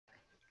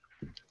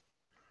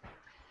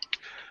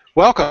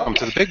Welcome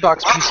to the Big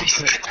Box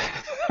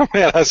PC.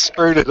 Man, I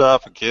screwed it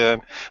up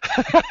again.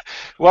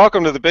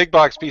 Welcome to the Big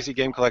Box PC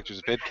Game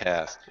Collectors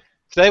VidCast.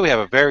 Today we have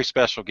a very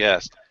special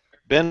guest.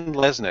 Ben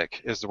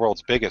Lesnick is the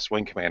world's biggest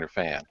Wing Commander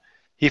fan.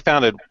 He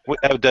founded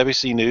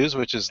WCNews,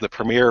 which is the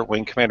premier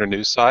Wing Commander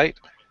news site.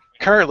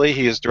 Currently,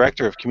 he is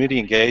Director of Community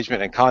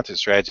Engagement and Content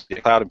Strategy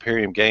at Cloud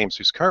Imperium Games,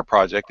 whose current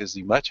project is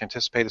the much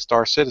anticipated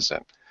Star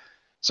Citizen.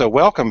 So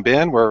welcome,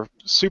 Ben. We're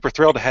super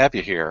thrilled to have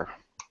you here.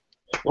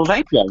 Well,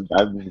 thank you.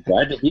 I'm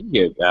glad to be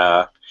here.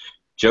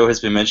 Joe has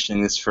been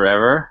mentioning this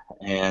forever,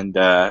 and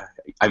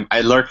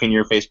I lurk in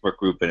your Facebook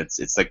group, and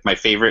it's like my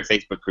favorite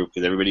Facebook group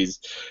because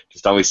everybody's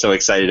just always so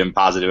excited and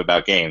positive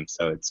about games.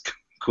 So it's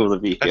cool to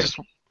be here.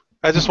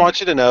 I just want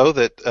you to know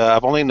that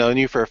I've only known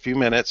you for a few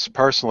minutes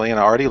personally, and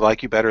I already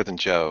like you better than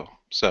Joe.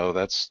 So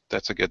that's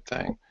a good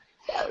thing.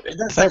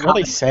 Is that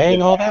really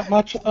saying all that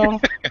much, though?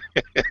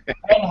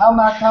 And how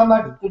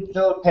much did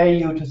Joe pay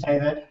you to say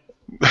that?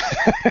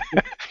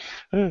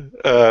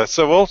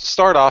 So we'll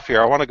start off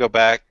here. I want to go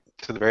back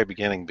to the very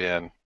beginning,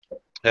 Ben.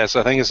 So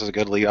I think this is a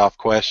good lead-off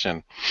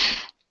question.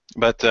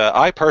 But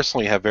I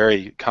personally have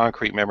very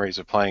concrete memories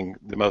of playing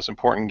the most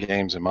important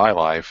games in my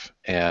life,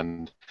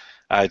 and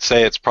I'd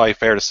say it's probably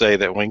fair to say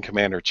that Wing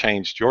Commander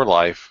changed your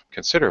life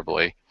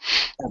considerably.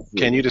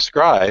 Can you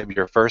describe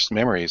your first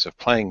memories of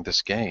playing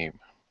this game?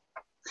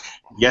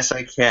 Yes,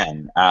 I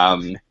can.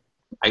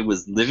 I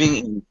was living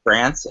in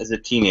France as a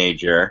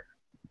teenager,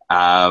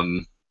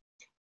 and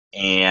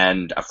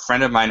a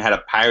friend of mine had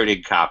a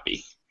pirated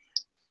copy.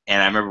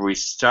 And I remember we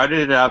started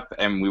it up,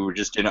 and we were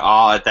just in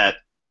awe at that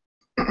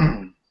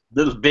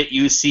little bit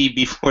you see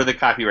before the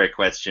copyright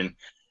question.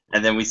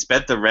 And then we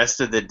spent the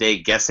rest of the day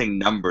guessing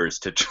numbers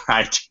to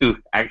try to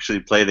actually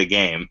play the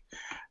game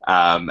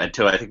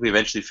until I think we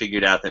eventually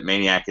figured out that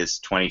Maniac is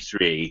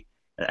 23.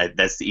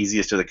 That's the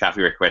easiest of the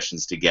copyright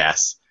questions to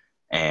guess.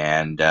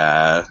 And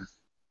that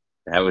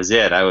was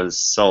it. I was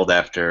sold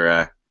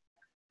after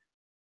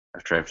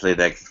I played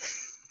that.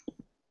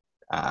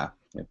 Yeah.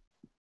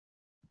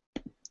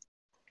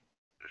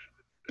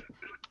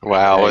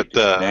 Wow,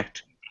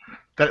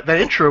 That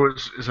intro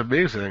is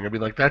amazing. I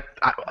mean, like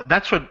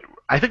that's what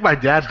I think my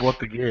dad bought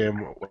the game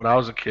when I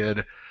was a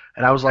kid,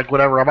 and I was like,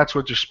 whatever, I'm not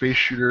so into space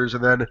shooters.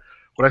 And then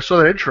when I saw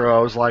that intro, I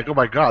was like, oh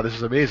my god, this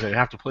is amazing. I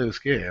have to play this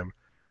game.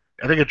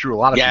 I think it drew a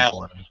lot of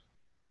people in.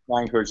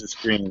 Flying towards the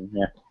screen,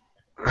 yeah.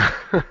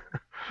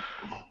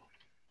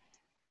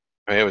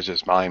 I mean, it was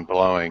just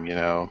mind-blowing, you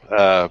know.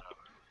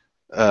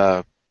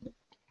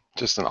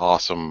 Just an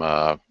awesome,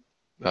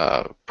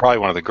 probably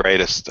one of the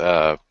greatest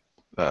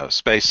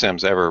space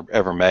sims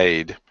ever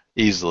made,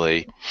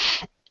 easily.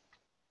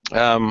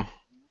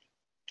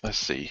 Let's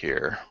see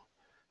here.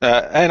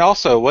 And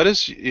also, what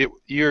is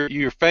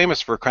you're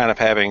famous for kind of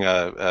having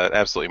a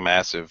absolutely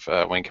massive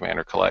Wing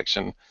Commander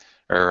collection,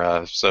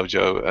 or so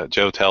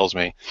Joe tells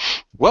me.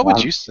 What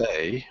would you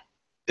say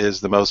is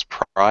the most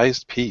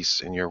prized piece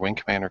in your Wing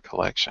Commander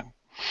collection?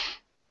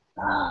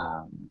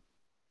 I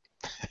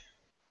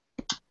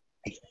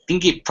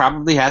think it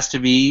probably has to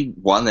be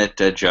one that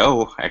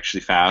Joe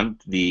actually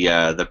found,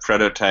 the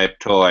prototype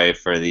toy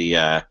for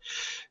the.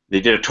 They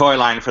did a toy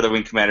line for the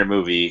Wing Commander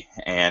movie,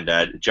 and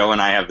Joe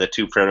and I have the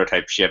two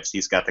prototype ships.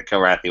 He's got the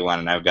Kilrathi one,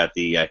 and I've got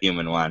the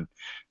human one.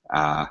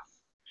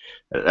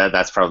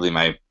 That's probably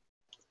my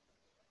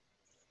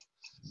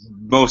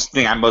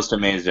I'm most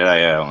amazed that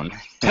I own.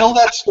 Tell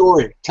that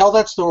story. Tell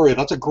that story.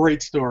 That's a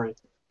great story.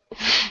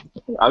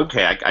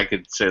 Okay, I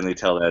could certainly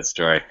tell that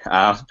story.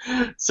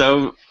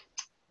 So,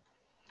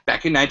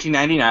 back in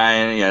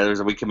 1999, there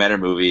was a Wing Commander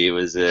movie. It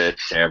was a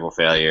terrible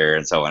failure,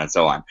 and so on and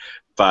so on.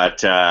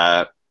 But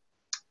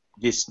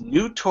this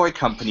new toy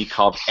company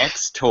called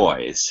X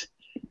Toys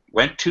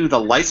went to the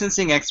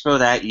licensing expo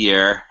that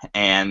year,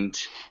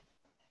 and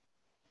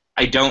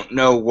I don't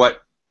know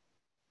what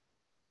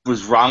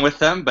was wrong with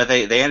them, but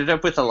they ended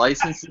up with the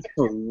licenses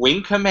for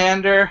Wing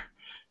Commander,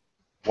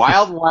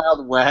 Wild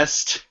Wild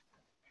West,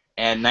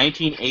 and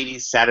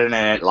 1980s Saturday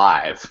Night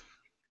Live.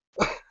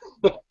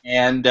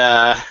 And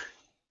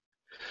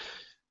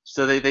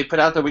so they put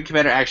out the Wing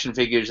Commander action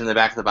figures, in the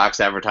back of the box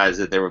advertised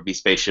that there would be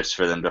spaceships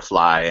for them to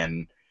fly,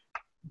 and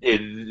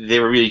they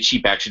were really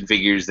cheap action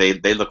figures. They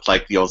looked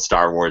like the old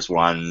Star Wars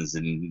ones,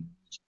 and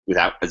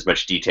without as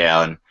much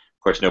detail. And of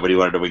course, nobody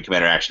wanted a Wing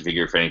Commander action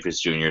figure for Freddie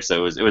Prinze Jr.,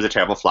 so it was a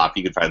terrible flop.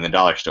 You could find them in the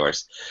dollar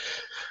stores.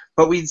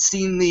 But we'd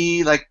seen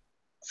the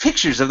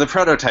pictures of the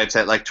prototypes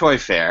at Toy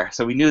Fair,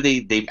 so we knew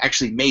they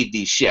actually made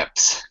these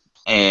ships.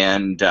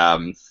 And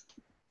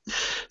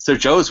so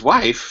Joe's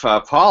wife,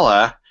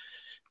 Paula,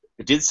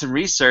 did some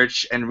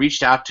research and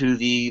reached out to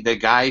the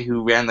guy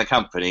who ran the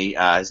company.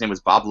 His name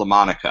was Bob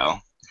LaMonaco.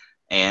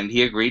 And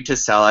he agreed to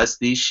sell us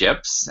these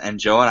ships, and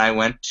Joe and I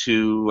went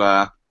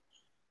to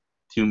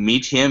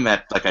meet him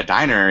at a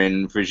diner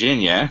in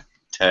Virginia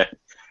to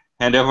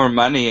hand over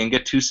money and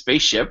get two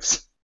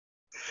spaceships.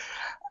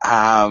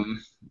 I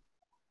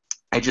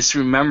just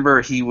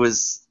remember he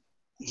was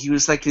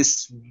like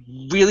this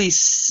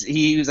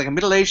he was like a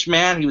middle-aged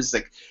man. He was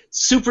like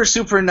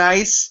super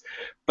nice,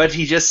 but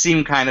he just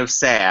seemed kind of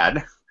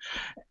sad.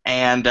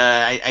 And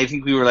I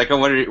think we were like, oh,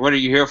 what are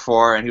you here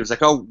for? And he was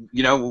like, oh,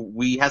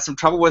 we had some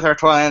trouble with our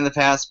toy line in the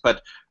past,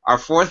 but our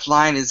fourth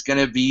line is going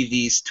to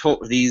be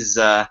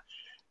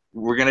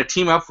we're going to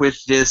team up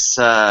with this,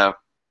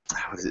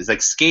 it's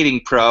like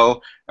Skating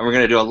Pro, and we're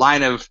going to do a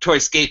line of toy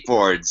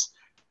skateboards.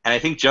 And I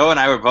think Joe and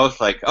I were both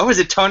like, oh, is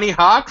it Tony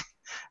Hawk?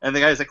 And the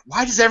guy's like,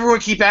 why does everyone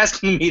keep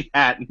asking me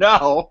that?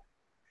 No.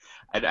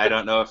 I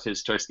don't know if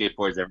his toy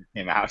skateboards ever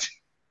came out.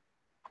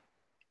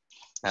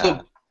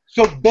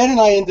 So Ben and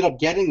I ended up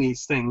getting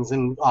these things,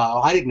 and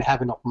I didn't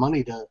have enough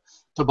money to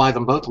buy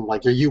them both. I'm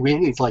like, are you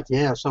in? He's like,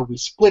 yeah. So we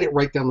split it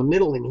right down the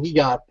middle, and he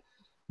got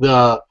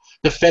the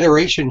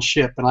Federation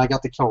ship, and I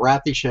got the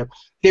Kilrathi ship.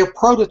 They're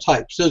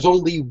prototypes. There's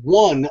only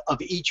one of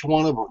each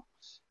one of them.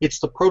 It's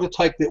the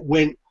prototype that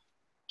went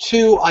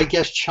to, I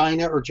guess,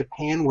 China or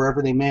Japan,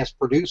 wherever they mass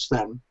produce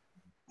them.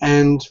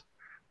 And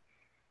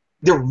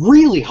they're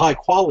really high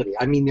quality.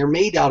 I mean, they're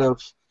made out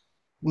of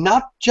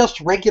not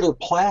just regular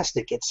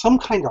plastic. It's some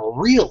kind of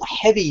real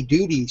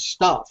heavy-duty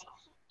stuff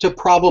to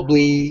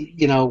probably,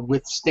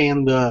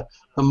 withstand the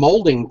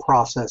molding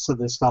process of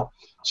this stuff.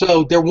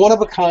 So they're one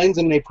of a kinds,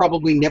 and they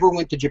probably never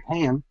went to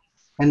Japan,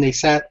 and they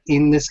sat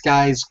in this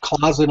guy's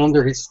closet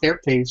under his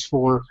staircase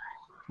for,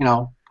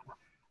 I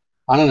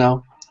don't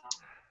know,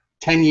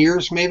 10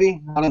 years maybe?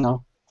 I don't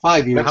know,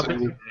 5 years.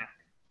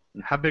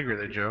 How big are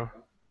they, Joe?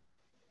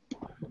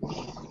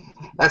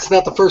 That's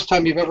not the first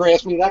time you've ever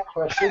asked me that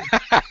question.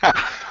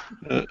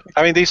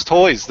 I mean, these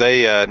toys,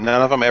 they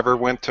none of them ever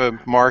went to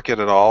market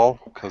at all,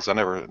 because I've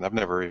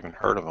never even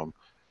heard of them.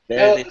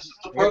 This is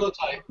the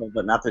prototype,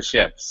 but not the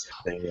ships.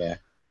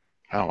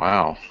 Oh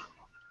wow!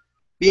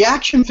 The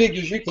action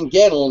figures you can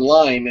get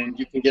online, and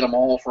you can get them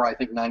all for I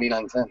think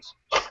 99 cents.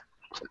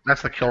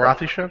 That's the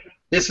Kilrathi ship.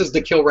 This is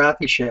the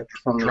Kilrathi ship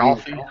from the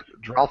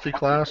Dralthi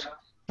class.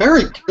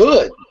 Very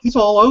good. He's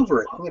all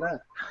over it. Look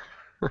at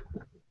that.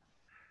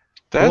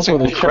 That's Those are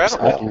the ships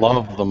I incredible.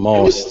 love the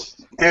most.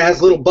 It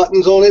has little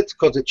buttons on it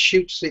because it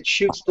shoots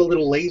the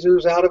little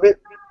lasers out of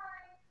it.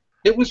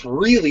 It was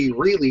really,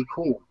 really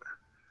cool.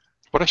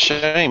 What a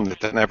shame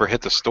that never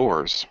hit the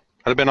stores.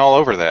 I'd have been all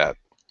over that.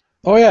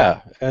 Oh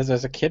yeah, as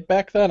a kid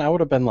back then, I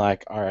would have been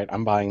like, all right,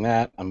 I'm buying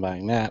that, I'm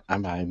buying that,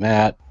 I'm buying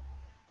that.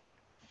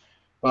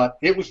 But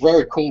it was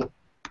very cool.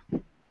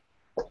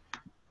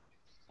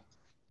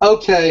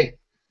 Okay.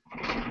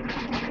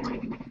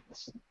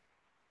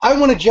 I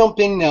want to jump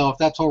in now, if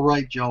that's all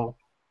right, Joe.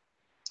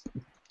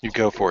 You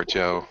go for it,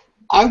 Joe.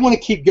 I want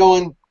to keep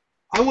going.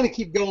 I want to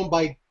keep going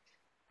by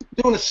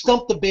doing a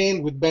Stump the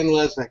Band with Ben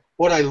Lesnick.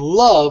 What I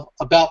love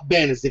about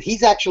Ben is that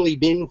he's actually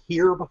been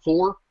here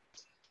before,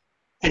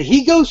 and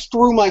he goes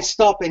through my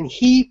stuff and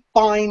he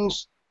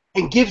finds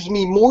and gives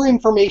me more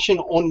information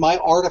on my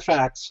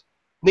artifacts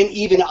than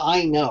even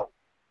I know.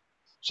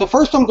 So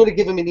first, I'm going to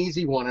give him an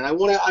easy one, and I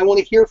want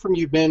to hear from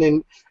you,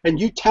 Ben, and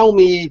you tell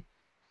me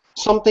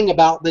something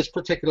about this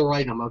particular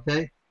item.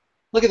 Okay?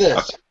 Look at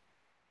this.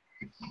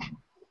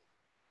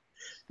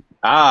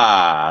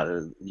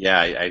 Yeah,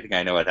 I think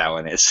I know what that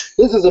one is.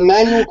 This is a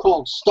manual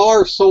called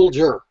Star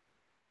Soldier.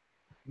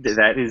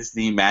 That is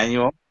the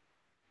manual?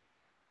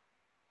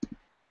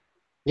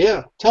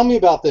 Yeah, tell me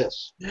about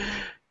this.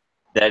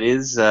 That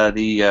is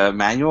the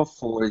manual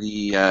for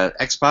the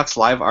Xbox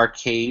Live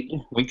Arcade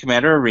Wing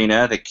Commander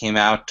Arena that came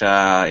out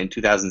in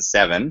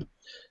 2007.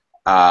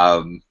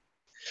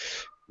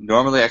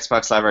 Normally,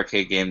 Xbox Live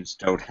Arcade games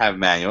don't have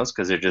manuals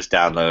because they're just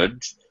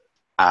downloads.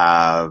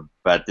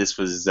 But this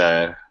was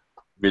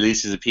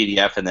released as a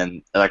PDF, and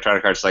then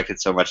Electronic Arts liked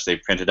it so much they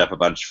printed up a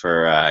bunch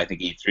for, I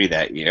think, E3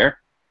 that year.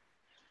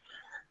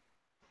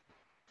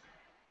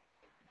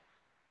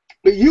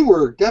 But you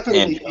were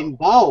definitely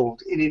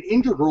involved in an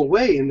integral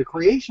way in the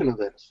creation of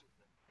this.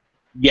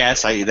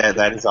 Yes,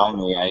 that is all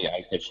me.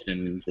 I pitched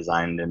and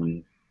designed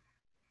and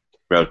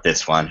wrote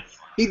this one.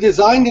 He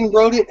designed and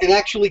wrote it and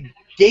actually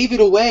gave it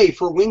away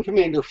for Wing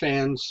Commander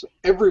fans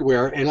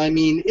everywhere. And I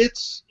mean,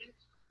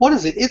 what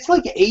is it? It's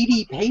like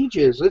 80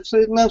 pages. It's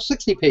no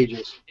 60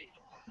 pages.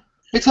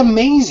 It's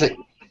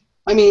amazing.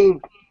 I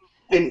mean,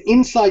 and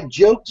inside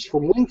jokes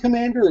from Wing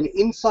Commander and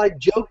inside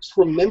jokes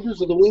from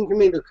members of the Wing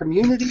Commander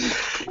community.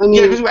 I mean,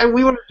 yeah,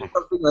 we want to do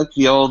something like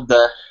the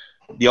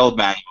old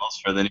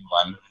manuals for the new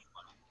one.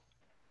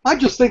 I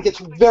just think it's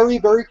very,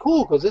 very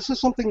cool because this is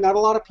something not a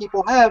lot of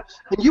people have,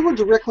 and you were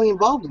directly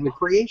involved in the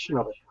creation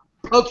of it.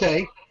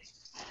 Okay.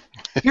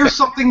 Here's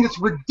something that's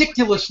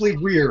ridiculously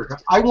weird.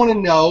 I want to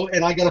know,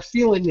 and I got a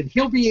feeling that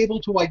he'll be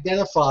able to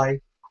identify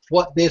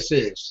what this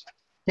is.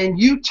 Can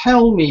you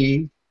tell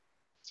me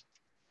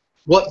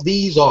what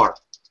these are?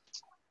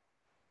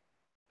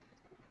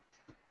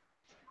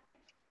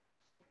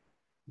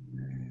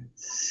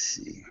 Let's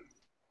see.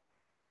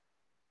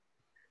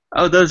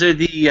 Oh, those are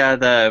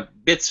the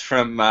bits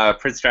from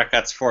Prince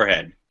Drakat's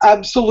forehead.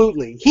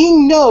 Absolutely. He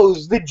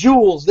knows the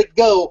jewels that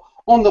go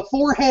on the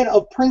forehead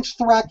of Prince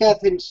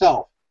Thrakat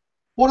himself.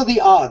 What are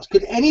the odds?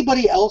 Could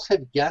anybody else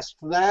have guessed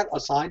that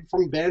aside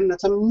from Ben?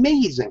 That's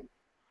amazing.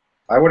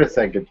 I would have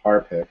said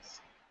guitar picks.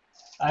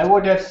 I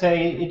would have said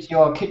it's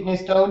your kidney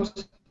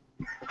stones.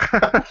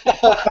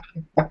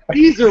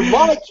 These are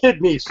my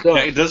kidneys, so.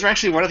 Yeah, those are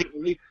actually one of the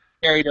only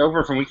carried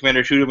over from Wing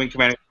Commander 2 to Wing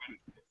Commander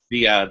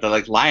 3. The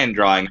like lion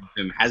drawing of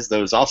him has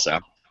those also.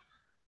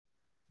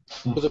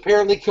 Because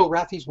apparently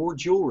Kilrathi's wore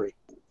jewelry.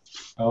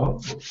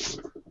 Oh,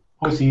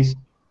 pussies.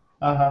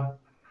 Uh-huh.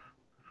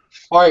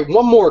 All right,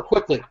 one more,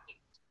 quickly.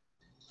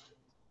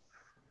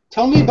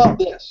 Tell me about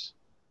this.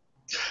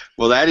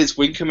 Well, that is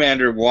Wing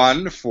Commander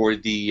 1 for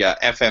the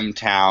FM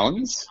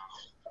Towns,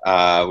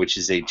 which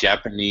is a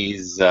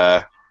Japanese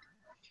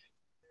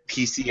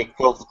PC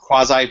equivalent,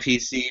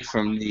 quasi-PC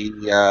from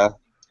the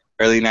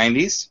early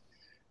 90s.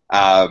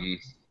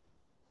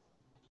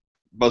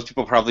 Most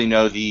people probably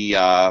know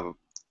the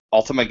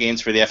Ultima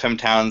games for the FM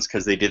Towns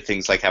because they did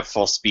things like have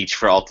full speech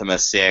for Ultima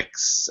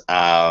 6.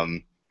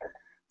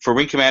 For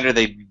Wing Commander,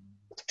 they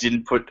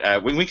didn't put...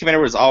 Wing Commander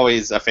was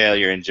always a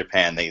failure in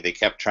Japan. They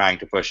kept trying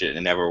to push it and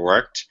it never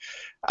worked.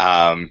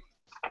 So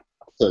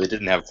they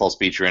didn't have full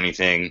speech or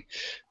anything,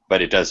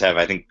 but it does have,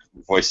 I think,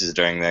 voices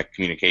during the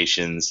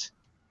communications.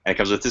 And it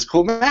comes with this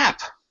cool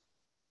map.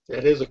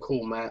 That is a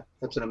cool map.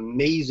 That's an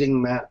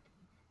amazing map.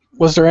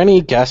 Was there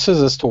any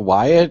guesses as to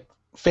why it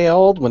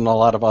failed when a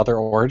lot of other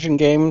Origin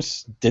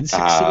games did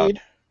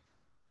succeed?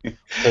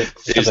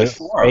 There's it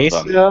four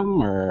of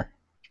them. Or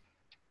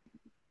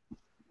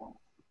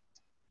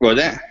Well,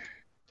 that.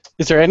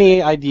 is there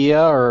any idea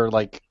or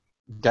like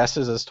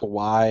guesses as to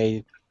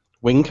why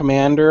Wing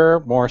Commander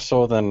more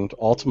so than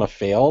Ultima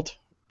failed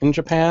in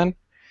Japan?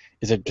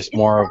 Is it just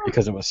more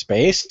because it was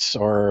space,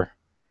 or?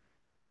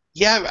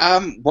 Yeah,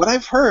 what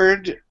I've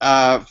heard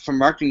from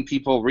marketing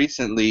people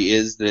recently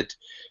is that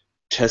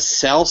to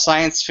sell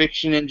science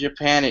fiction in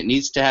Japan, it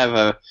needs to have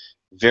a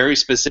very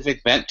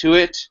specific bent to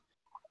it.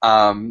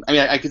 I mean,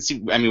 I could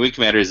see. I mean, Wing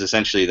Commander is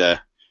essentially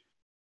the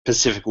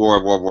Pacific War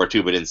of World War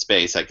II, but in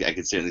space. I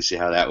could certainly see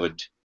how that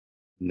would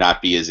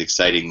not be as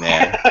exciting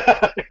there.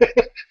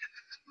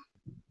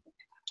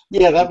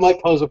 Yeah, that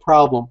might pose a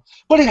problem.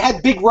 But it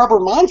had big rubber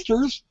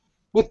monsters.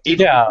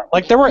 Yeah,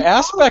 like there were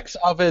aspects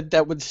of it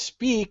that would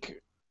speak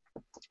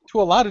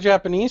to a lot of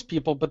Japanese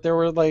people, but there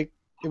were like,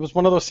 it was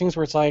one of those things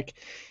where it's like,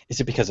 is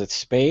it because it's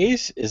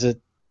space? Is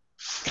it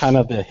kind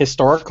of the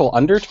historical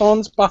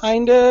undertones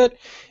behind it?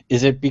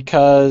 Is it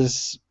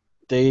because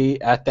they,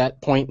 at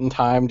that point in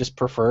time, just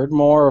preferred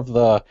more of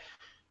the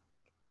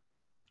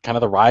kind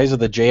of the rise of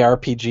the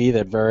JRPG,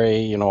 that very,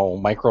 you know,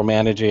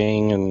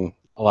 micromanaging and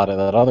a lot of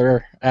that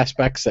other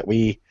aspects that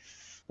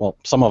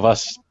some of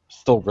us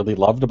still really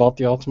loved about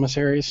the Ultima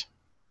series?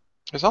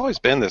 There's always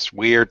been this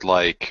weird,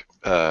 like,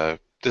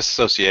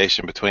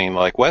 disassociation between,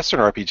 like, Western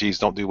RPGs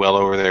don't do well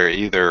over there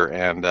either,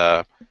 and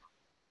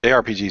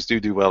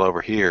JRPGs do well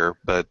over here,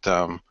 but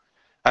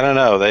I don't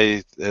know,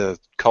 they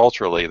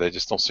culturally, they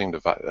just don't seem to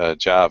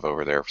jive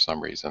over there for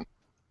some reason.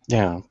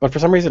 Yeah, but for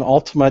some reason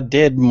Ultima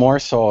did more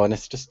so, and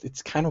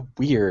it's kind of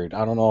weird.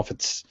 I don't know if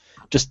it's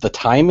just the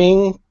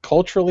timing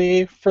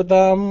culturally for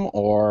them,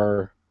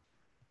 or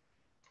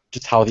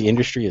just how the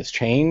industry has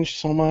changed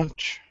so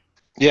much.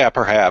 Yeah,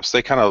 perhaps.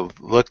 They kind of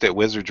looked at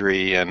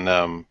wizardry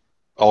and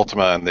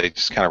Ultima, and they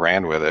just kind of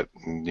ran with it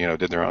and, you know,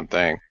 did their own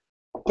thing.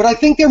 But I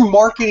think their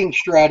marketing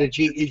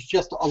strategy is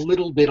just a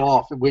little bit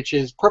off, which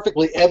is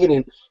perfectly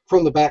evident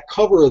from the back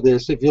cover of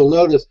this. If you'll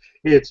notice,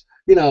 it's,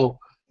 you know,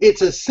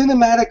 it's a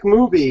cinematic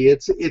movie.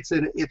 It's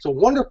a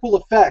wonderful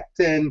effect,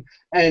 and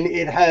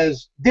it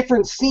has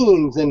different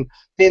scenes and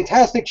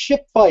fantastic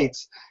ship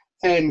fights,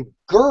 and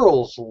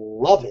girls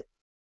love it.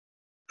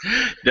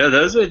 No,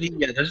 those are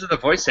the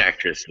voice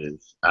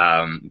actresses,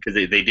 because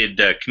they did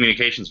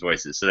communications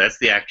voices. So that's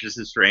the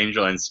actresses for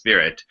Angel and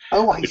Spirit.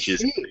 Oh, I which see.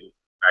 Is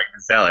trying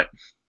to sell it.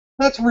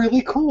 That's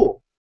really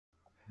cool.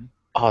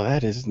 Oh,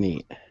 that is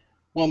neat.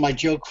 Well, my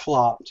joke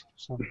flopped.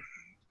 So.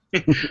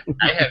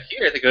 I have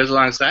here that goes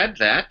alongside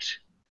that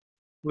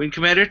Wing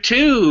Commander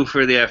 2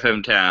 for the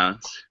FM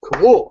Towns.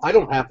 Cool. I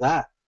don't have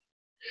that.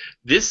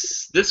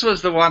 This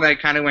was the one I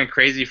kind of went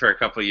crazy for a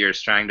couple of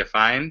years trying to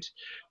find.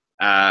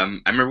 I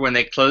remember when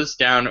they closed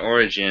down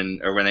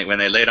Origin, or when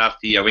they laid off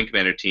the Wing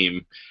Commander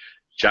team,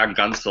 John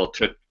Gunsel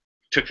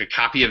took a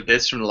copy of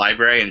this from the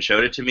library and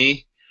showed it to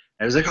me.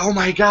 I was like, oh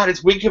my god,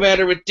 it's Wing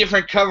Commander with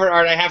different cover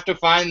art. I have to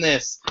find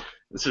this.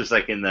 This was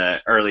like in the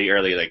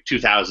early like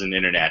 2000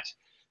 internet.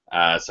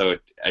 So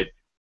it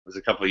was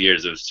a couple of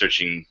years of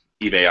searching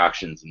eBay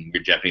auctions and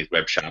weird Japanese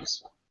web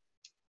shops.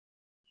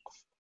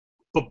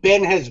 But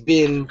Ben has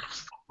been,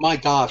 my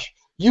gosh,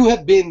 you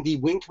have been the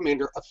Wing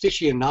Commander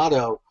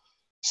aficionado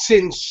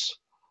since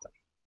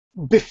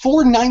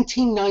before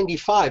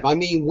 1995. I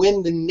mean,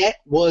 when the net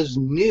was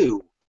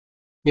new.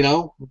 You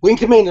know, Wing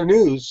Commander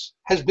News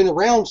has been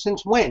around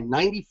since when?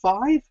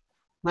 95?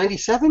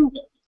 97?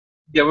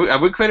 Yeah,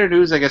 Wing Commander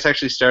News, I guess,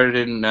 actually started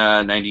in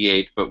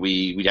 98, but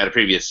we had a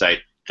previous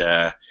site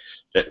that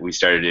we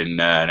started in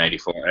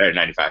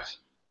 95.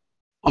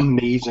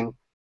 Amazing.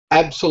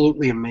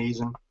 Absolutely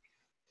amazing.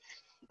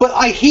 But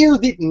I hear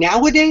that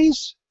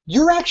nowadays,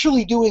 you're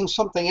actually doing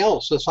something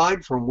else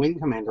aside from Wing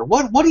Commander.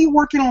 What are you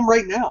working on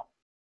right now?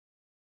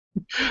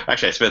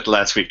 Actually, I spent the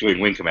last week doing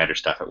Wing Commander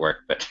stuff at work.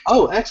 But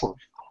oh, excellent.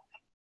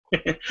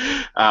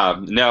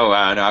 No,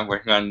 I'm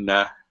working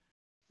on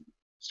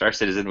Star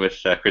Citizen with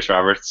Chris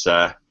Roberts.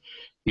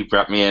 He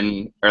brought me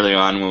in early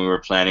on when we were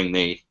planning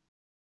the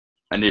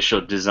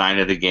initial design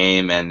of the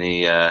game and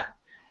the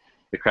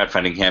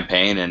crowdfunding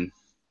campaign, and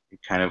it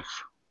kind of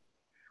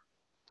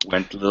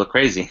went a little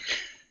crazy.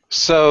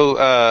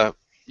 So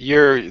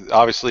you're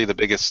obviously the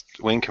biggest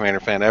Wing Commander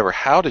fan ever.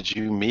 How did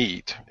you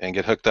meet and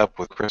get hooked up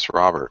with Chris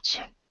Roberts?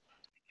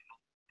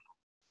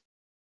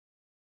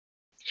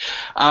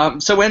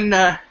 So when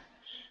I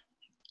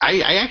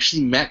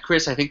actually met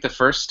Chris, I think the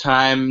first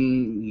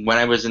time when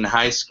I was in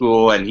high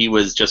school, and he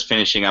was just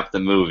finishing up the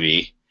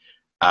movie.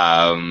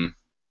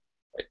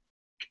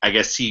 I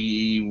guess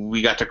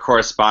we got to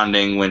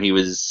corresponding when he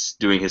was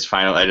doing his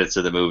final edits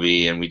of the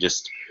movie, and we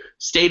just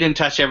stayed in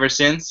touch ever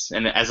since.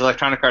 And as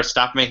Electronic Arts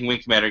stopped making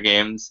Wing Commander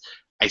games,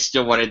 I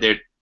still wanted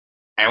there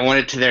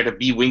to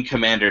be Wing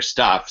Commander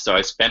stuff. So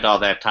I spent all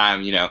that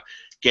time,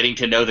 getting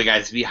to know the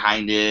guys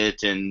behind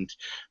it and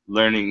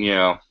learning,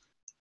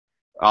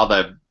 all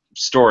the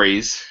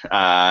stories,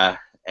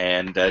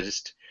 and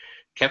just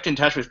kept in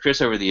touch with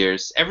Chris over the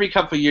years. Every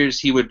couple of years,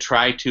 he would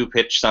try to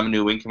pitch some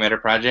new Wing Commander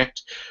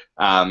project.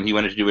 He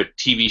wanted to do a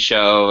TV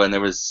show, and he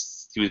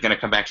was going to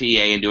come back to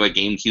EA and do a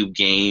GameCube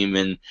game,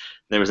 and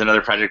there was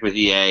another project with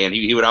EA, and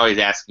he would always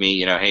ask me,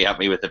 hey, help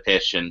me with the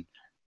pitch, and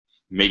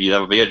maybe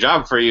that'll be a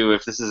job for you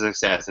if this is a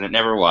success, and it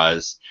never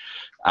was.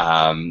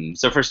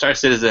 So for Star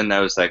Citizen,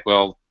 I was like,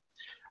 well,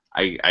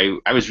 I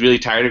was really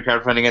tired of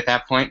crowdfunding at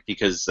that point,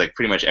 because like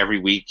pretty much every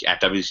week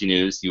at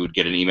WCNews, you would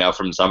get an email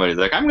from somebody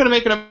like, I'm going to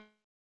make an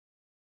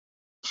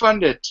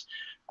fund it.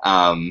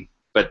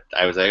 But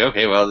I was like,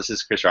 okay, well, this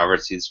is Chris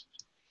Roberts.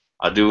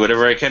 I'll do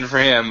whatever I can for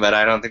him, but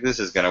I don't think this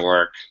is going to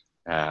work.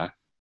 But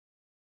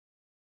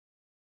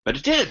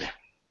it did.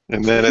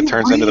 And then it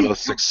turns into the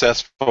most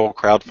successful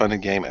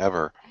crowdfunding game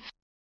ever.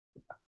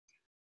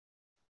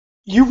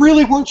 You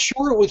really weren't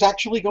sure it was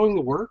actually going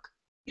to work?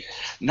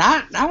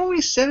 Not when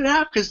we set it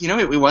up, because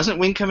it wasn't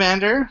Wing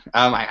Commander.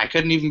 I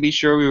couldn't even be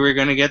sure we were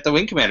going to get the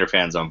Wing Commander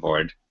fans on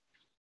board.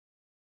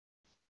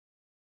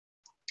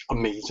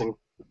 Amazing.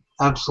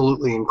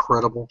 Absolutely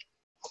incredible.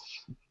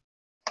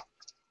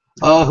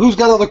 Who's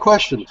got other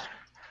questions?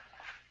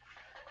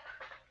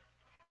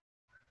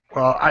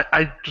 Well,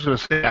 I was going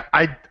to say,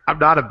 I'm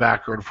not a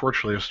backer,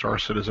 unfortunately, of Star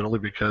Citizen, only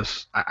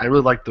because I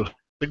really like the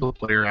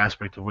single-player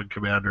aspect of Wing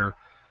Commander.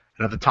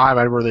 And at the time,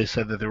 I remember they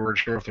said that they weren't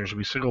sure if there's going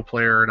to be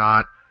single-player or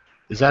not.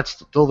 Is that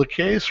still the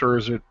case, or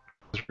is it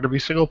going to be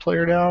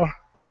single-player now?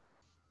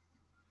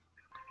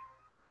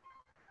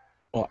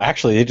 Well,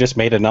 actually, they just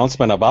made an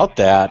announcement about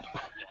that,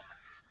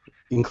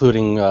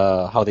 including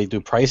how they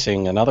do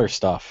pricing and other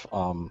stuff.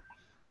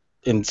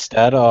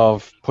 Instead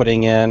of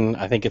putting in,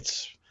 I think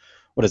it's,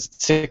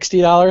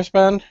 $60,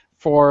 Ben,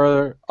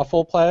 for a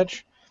full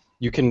pledge,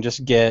 you can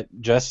just get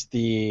just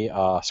the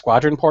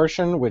Squadron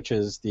portion, which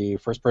is the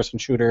first-person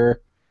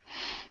shooter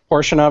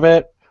portion of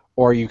it,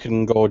 or you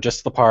can go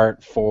just the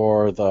part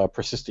for the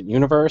persistent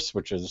universe,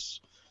 which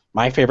is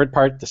my favorite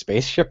part, the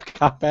spaceship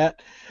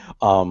combat.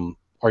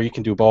 Or you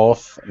can do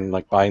both, and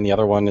like buying the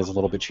other one is a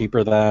little bit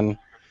cheaper then.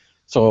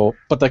 So,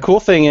 but the cool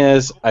thing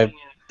is, I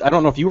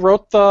don't know if you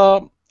wrote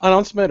the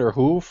announcement or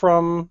who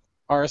from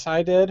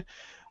RSI did,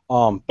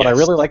 but yes. I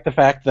really like the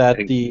fact that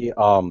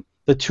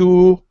the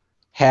two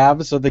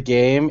halves of the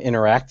game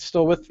interact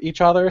still with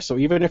each other. So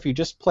even if you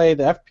just play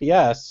the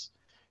FPS,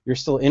 you're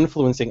still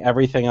influencing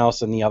everything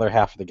else in the other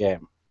half of the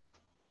game.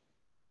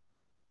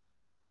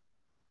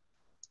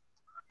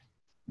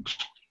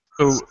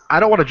 So I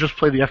don't want to just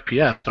play the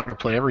FPS. I want to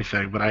play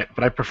everything, but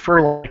I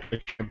prefer like the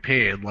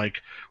campaign.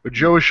 Like when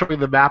Joe was showing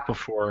the map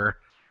before,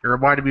 it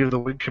reminded me of the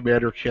Wing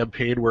Commander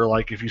campaign, where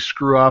like if you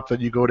screw up,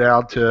 then you go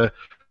down to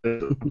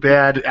the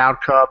bad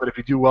outcome, and if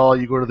you do well,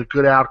 you go to the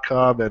good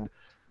outcome. And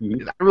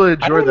I really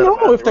enjoyed that. I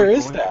don't know if there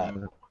is that.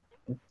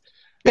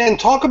 Ben,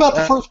 talk about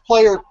the first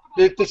player,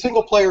 the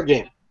single player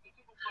game.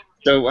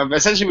 So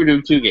essentially, we're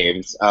doing two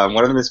games.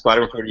 One of them is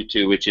Squadron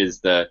 42, which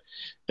is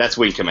that's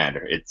Wing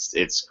Commander.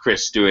 It's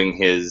Chris doing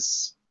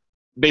his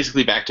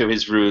basically back to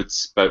his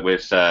roots, but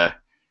with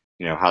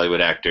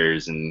Hollywood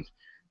actors and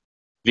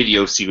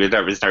video sequence.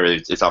 It's not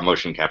really. It's all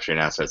motion capture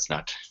now, so it's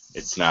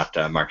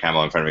not Mark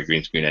Hamill in front of a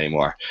green screen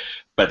anymore.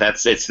 But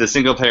it's the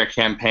single player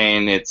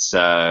campaign. It's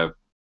a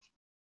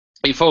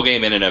full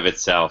game in and of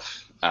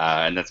itself,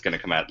 and that's going to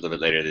come out a little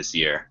bit later this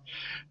year.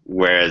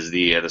 Whereas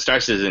the Star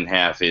Citizen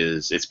half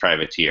it's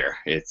privateer.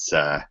 It's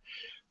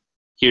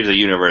here's a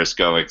universe,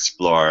 go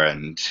explore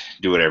and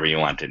do whatever you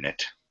want in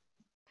it.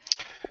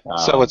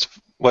 So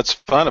what's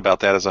fun about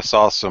that is I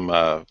saw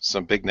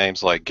some big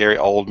names like Gary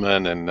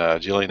Oldman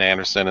and Gillian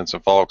Anderson and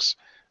some folks.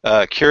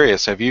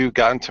 Curious, have you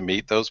gotten to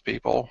meet those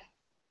people?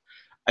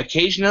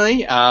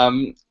 Occasionally,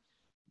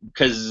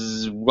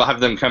 because we'll have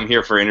them come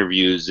here for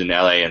interviews in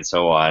LA and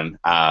so on.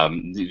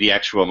 The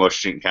actual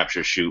motion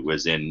capture shoot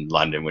was in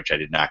London, which I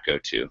did not go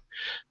to.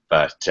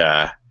 But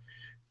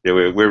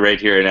we're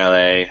right here in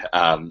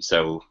LA,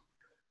 so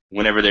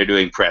whenever they're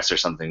doing press or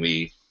something,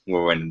 we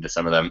went into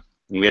some of them.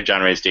 We had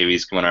John Rhys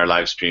Davies come on our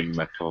live stream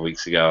a couple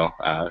weeks ago.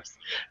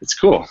 It's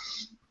cool.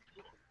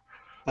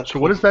 So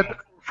what is that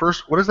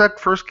What is that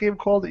first game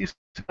called that you said?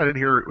 I didn't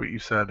hear what you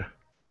said,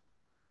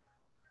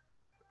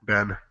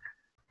 Ben.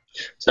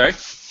 Sorry?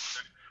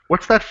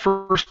 What's that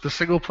the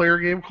single-player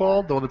game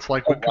called? The one that's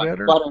like Wing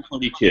Commander? Squadron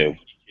 42.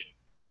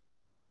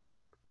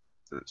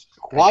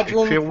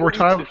 Squadron Say it one more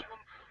time.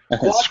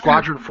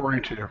 Squadron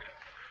 42. Thank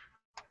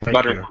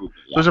Squadron you. 42,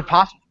 So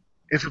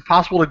is it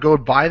possible to go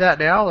and buy that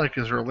now? Like,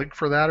 is there a link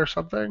for that or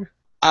something?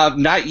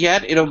 Not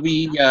yet. It'll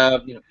be, I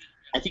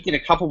think in a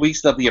couple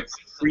weeks there'll be a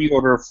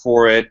pre-order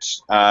for it,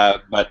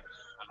 but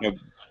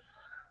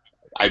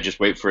I just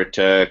wait for it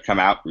to come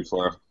out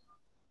before.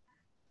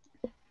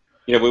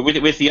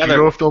 With the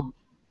other,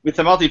 with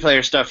the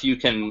multiplayer stuff,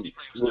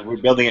 we're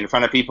building it in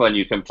front of people and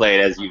you can play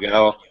it as you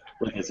go.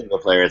 With the single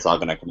player, it's all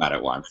going to come out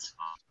at once.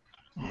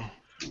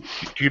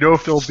 Do you know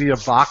if there'll be a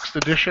boxed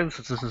edition,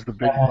 since this is the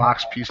big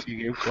box PC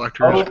game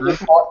collectors group?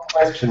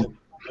 Question: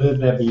 will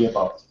there be a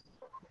box?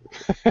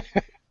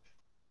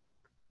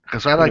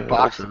 Because I like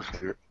boxes.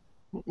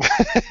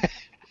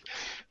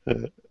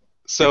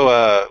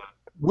 So,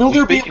 will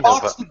there be a speaking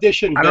boxed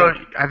edition?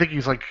 I think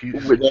he's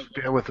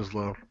bandwidth is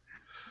low.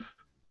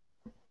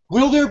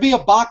 Will there be a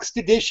boxed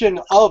edition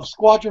of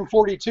Squadron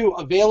 42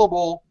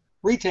 available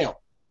retail?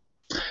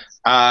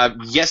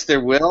 Yes, there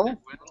will.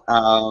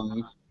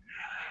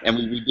 And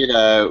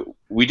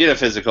we did a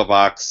physical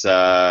box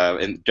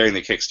during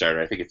the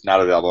Kickstarter. I think it's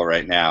not available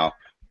right now,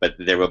 but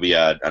there will be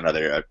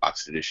another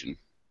boxed edition.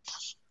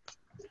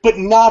 But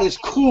not as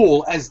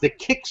cool as the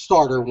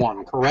Kickstarter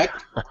one,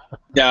 correct?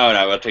 No,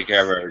 we'll take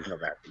care of our original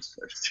backers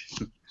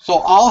first. So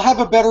I'll have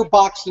a better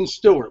box than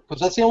Stuart,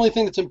 because that's the only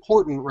thing that's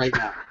important right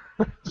now.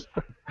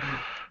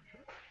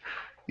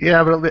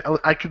 Yeah, but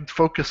I can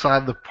focus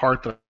on the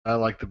part that I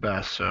like the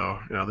best, so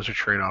there's a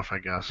trade-off, I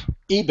guess.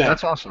 eBay.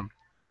 That's awesome.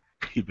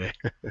 eBay.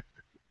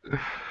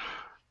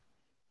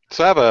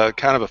 So I have a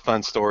kind of a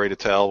fun story to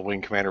tell,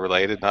 Wing Commander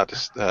related, not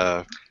just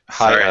Sorry,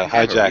 I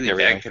have hijack a really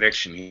everything. bad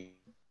connection.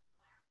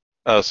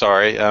 Oh,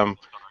 sorry.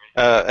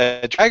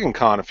 At Dragon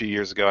Con a few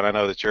years ago, and I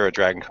know that you're a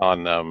Dragon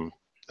Con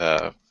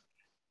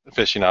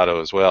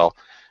aficionado as well,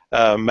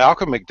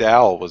 Malcolm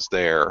McDowell was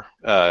there.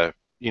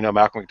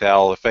 Malcolm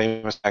McDowell, a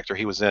famous actor,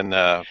 he was in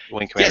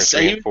Wing Commander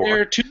 3 and 4. Yes, he was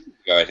there 2 years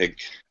ago, I think.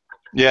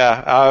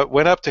 Yeah, I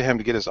went up to him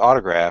to get his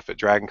autograph at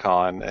Dragon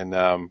Con, and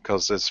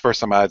because it's the first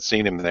time I had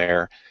seen him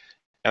there.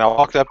 And I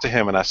walked up to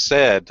him and I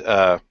said,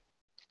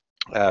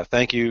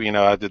 thank you.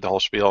 I did the whole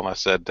spiel, and I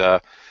said,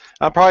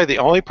 I'm probably the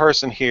only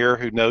person here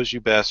who knows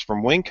you best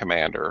from Wing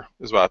Commander,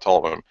 is what I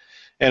told him.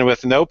 And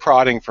with no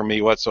prodding from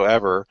me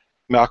whatsoever,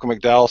 Malcolm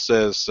McDowell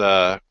says,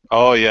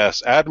 oh,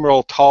 yes,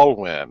 Admiral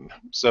Tallwin.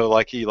 So,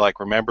 he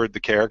remembered the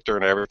character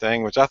and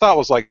everything, which I thought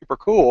was, super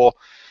cool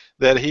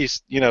that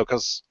he's,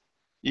 because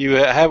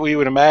we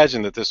would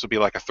imagine that this would be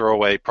like a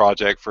throwaway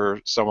project for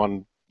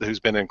someone who's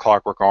been in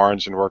Clockwork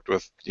Orange and worked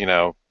with,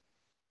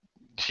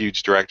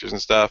 huge directors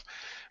and stuff.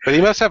 But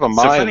he must have a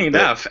mind. So funny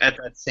enough, at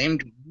that same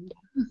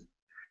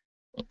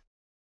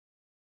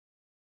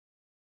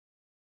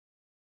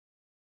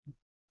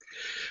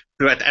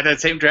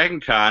Dragon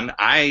Con,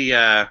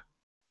 I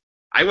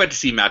went to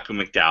see Malcolm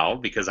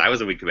McDowell because I was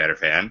a Wing Commander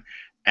fan,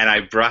 and I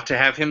brought to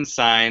have him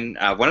sign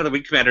one of the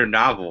Wing Commander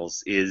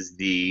novels.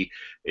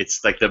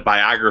 It's like the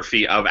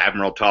biography of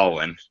Admiral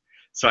Tallwin.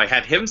 So I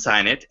had him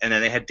sign it, and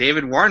then they had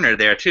David Warner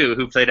there too,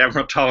 who played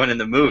Admiral Tallwin in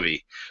the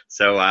movie.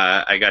 So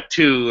I got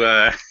two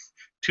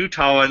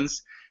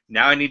Tallwins.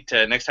 Now I need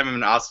to. Next time I'm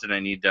in Austin,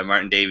 I need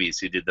Martin Davies,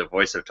 who did the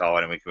voice of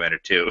Tallwin in Wing Commander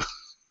 2.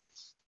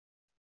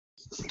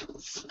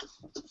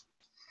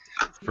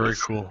 Very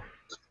cool.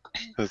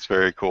 That's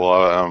very cool.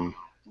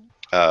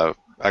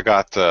 I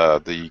got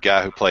the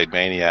guy who played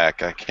Maniac.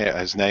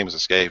 His name's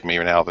escaped me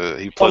now.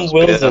 He plays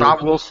Biff.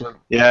 Tom Wilson.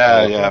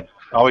 Yeah.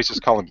 I always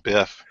just call him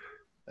Biff.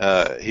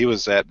 He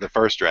was at the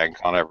first Dragon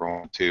Con I ever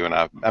went to, and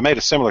I made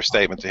a similar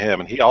statement to him,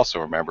 and he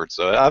also remembered.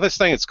 So I just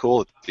think it's cool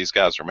that these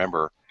guys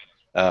remember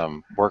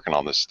working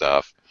on this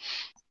stuff.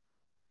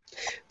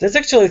 That's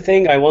actually a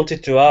thing I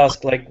wanted to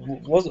ask.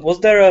 Was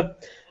there a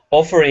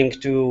offering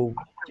to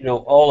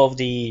all of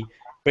the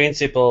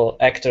principal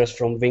actors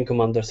from Wing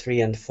Commander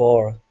 3 and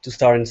 4 to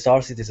star in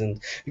Star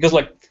Citizen? Because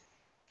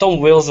Tom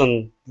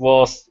Wilson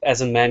was, as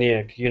a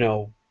Maniac,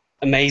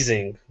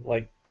 amazing.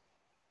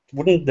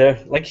 Wouldn't there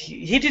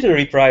he didn't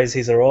reprise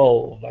his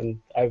role,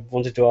 and I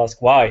wanted to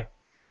ask why.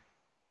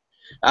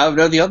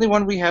 No, the only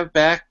one we have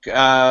back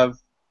that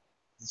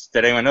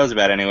anyone knows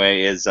about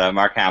anyway is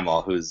Mark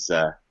Hamill, who's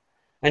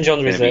and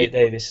John Rhys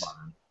Davis.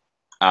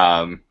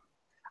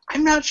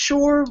 I'm not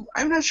sure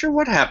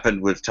what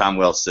happened with Tom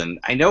Wilson.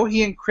 I know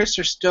he and Chris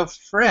are still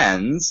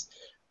friends.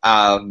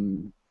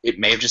 It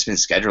may have just been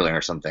scheduling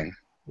or something.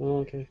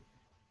 Oh, okay.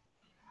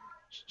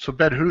 So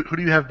Ben, who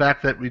do you have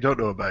back that we don't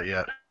know about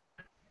yet?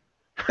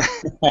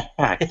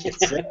 I can't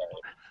say.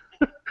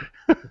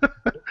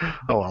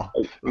 Oh well.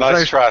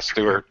 Nice try,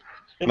 Stuart.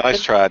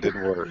 Nice try. It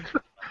didn't work.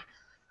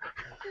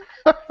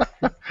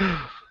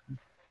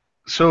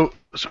 So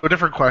a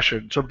different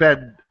question. So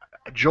Ben,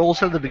 Joel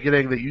said at the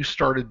beginning that you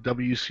started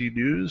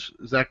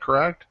WCNews. Is that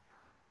correct?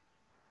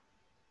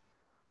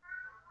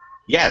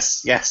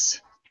 Yes.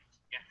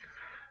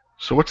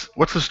 So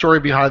what's the story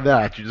behind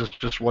that? You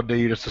just one day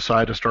you just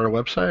decide to start a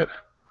website?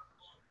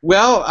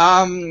 Well,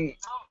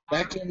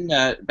 back in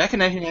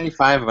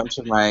 1995, a bunch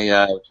of my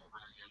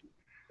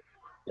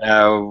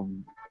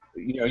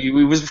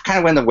it was kind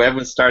of when the web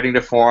was starting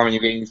to form and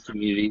you're getting these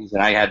communities,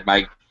 and I had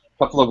my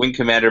couple of Wing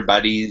Commander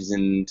buddies,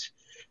 and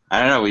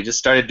I don't know, we just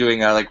started doing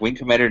like Wing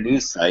Commander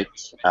news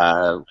sites.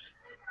 I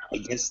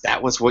guess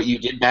that was what you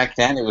did back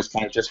then. It was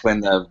kind of just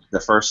when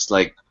the first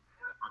like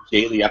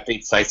daily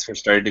update sites were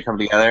starting to come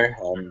together,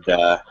 and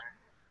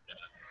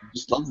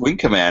just loved Wing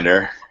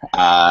Commander.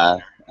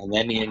 And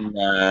then in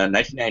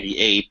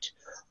 1998,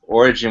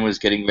 Origin was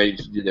getting ready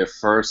to do their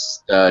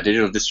first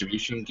digital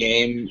distribution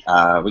game,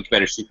 Wing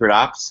Commander Secret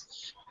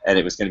Ops, and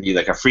it was going to be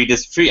like a free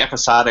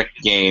episodic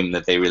game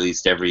that they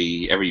released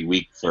every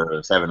week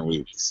for 7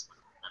 weeks.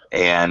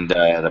 And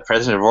the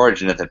president of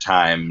Origin at the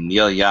time,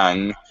 Neil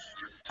Young,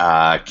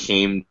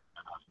 came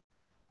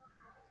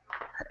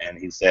and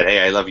he said,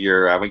 "Hey, I love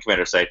your Wing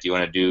Commander site. Do you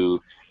want to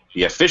do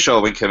the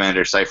official Wing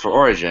Commander site for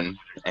Origin?"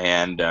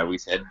 And we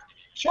said,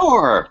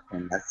 "Sure."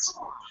 And that's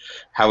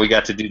how we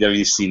got to do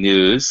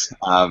WCNews.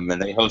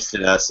 And they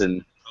hosted us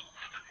and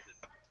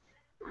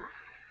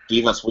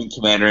gave us Wing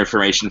Commander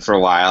information for a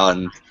while.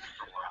 And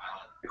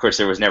of course,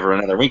 there was never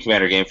another Wing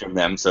Commander game from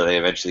them, so they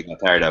eventually got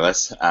tired of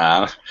us.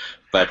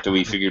 But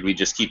we figured we'd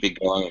just keep it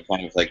going and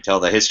kind of like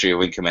tell the history of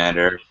Wing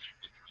Commander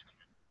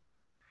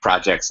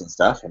projects and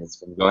stuff, and it's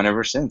been going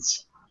ever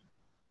since.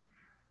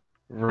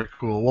 Very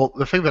cool. Well,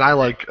 the thing that I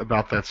like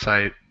about that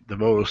site the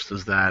most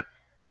is that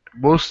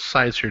most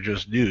sites are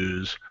just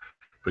news,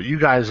 but you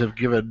guys have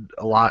given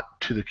a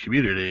lot to the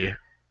community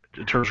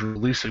in terms of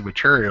releasing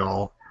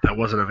material that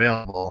wasn't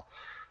available.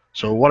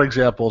 So one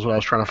example is what I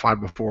was trying to find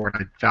before,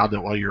 and I found it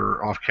while you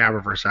were off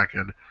camera for a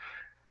second.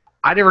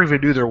 I never even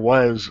knew there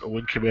was a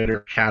Wing Commander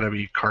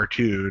Academy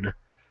cartoon.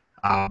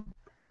 I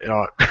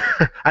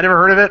never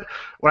heard of it.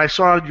 When I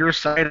saw it on your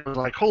site, I was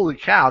like, holy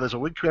cow, there's a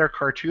Wing Commander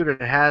cartoon,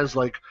 and it has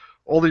like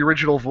all the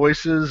original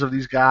voices of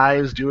these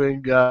guys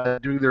doing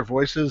their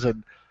voices,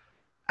 and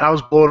I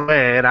was blown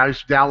away. And I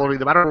was downloading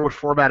them. I don't know what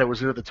format it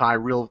was in at the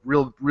time, real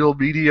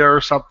media or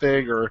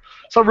something, or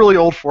some really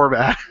old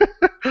format.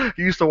 You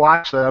used to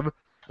watch them,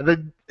 and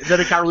then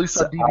it got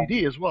released on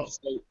DVD as well.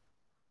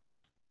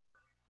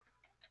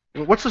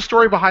 What's the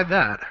story behind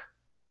that?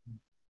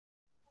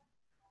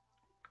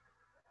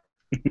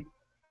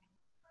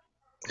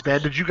 Ben,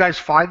 did you guys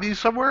find these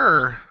somewhere?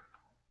 Or?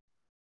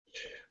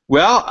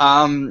 Well,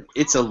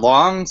 it's a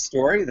long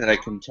story that I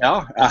can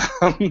tell.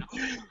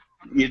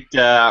 It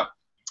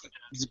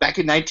was back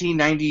in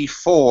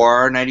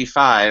 1994,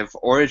 95.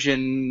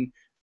 Origin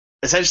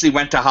essentially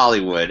went to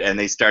Hollywood, and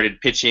they started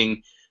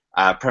pitching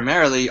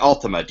primarily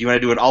Ultima. Do you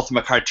want to do an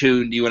Ultima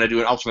cartoon? Do you want to do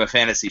an Ultima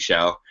fantasy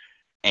show?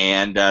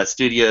 And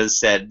studios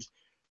said,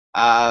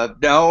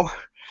 no,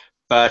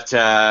 but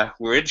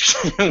we're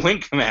interested in Wing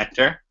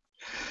Commander.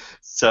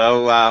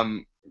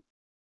 So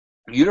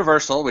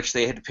Universal, which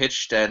they had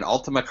pitched an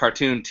Ultima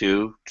cartoon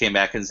to, came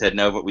back and said,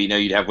 no, but we know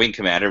you'd have Wing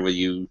Commander. Will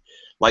you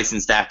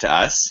license that to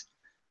us?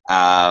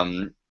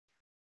 And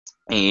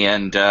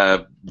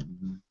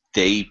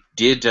they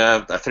did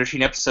a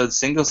 13-episode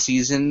single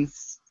season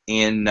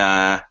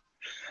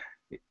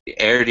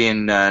aired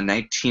in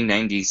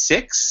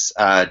 1996,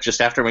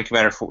 just after Wing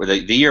Commander 4.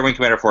 The year Wing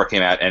Commander 4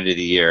 came out, end of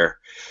the year,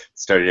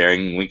 started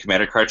airing Wing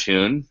Commander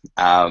cartoon.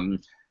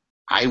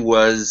 I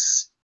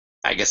was,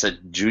 I guess, a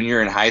junior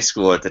in high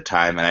school at the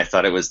time, and I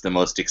thought it was the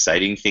most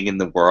exciting thing in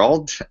the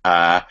world.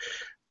 I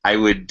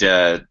would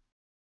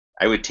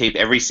tape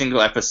every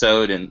single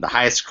episode in the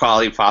highest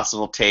quality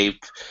possible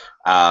tape.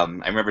 I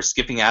remember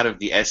skipping out of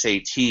the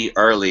SAT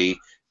early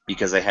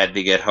because I had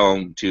to get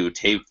home to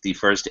tape the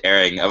first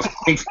airing of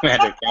Wing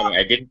Commander Academy.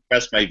 I didn't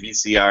trust my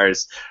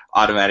VCR's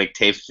automatic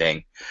tape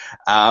thing.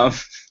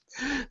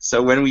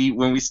 So when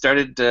we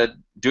started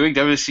doing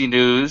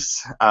WCNews,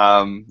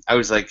 I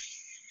was like,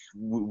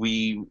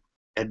 we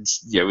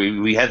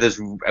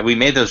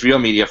made those real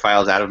media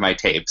files out of my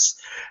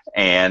tapes,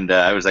 and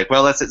I was like,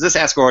 well, let's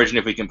ask Origin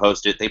if we can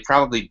post it. They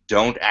probably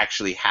don't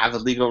actually have a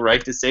legal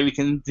right to say we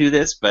can do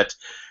this, but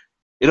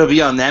it'll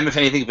be on them if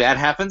anything bad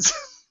happens.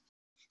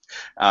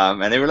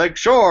 And they were like,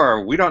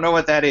 sure, we don't know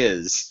what that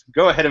is.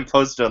 Go ahead and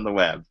post it on the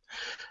web.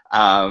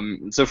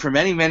 So for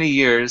many, many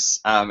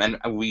years, and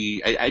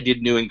I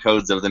did new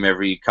encodes of them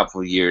every couple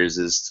of years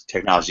as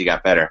technology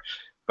got better.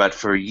 But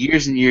for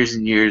years and years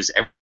and years,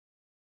 every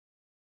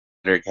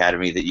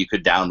Academy that you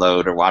could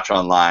download or watch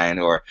online,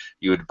 or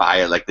you would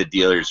buy at like the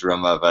dealer's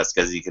room of a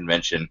SCSI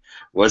convention,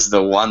 was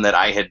the one that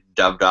I had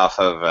dubbed off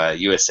of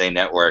USA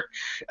Network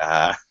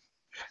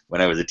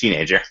when I was a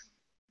teenager.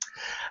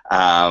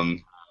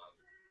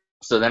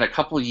 So then a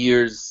couple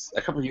years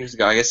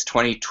ago, I guess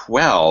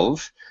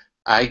 2012,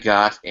 I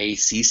got a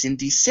cease and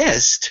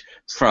desist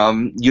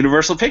from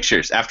Universal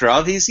Pictures after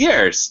all these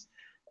years,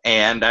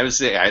 and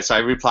so I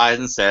replied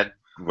and said,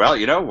 well,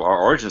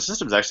 our Origin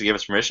Systems actually gave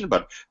us permission,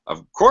 but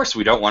of course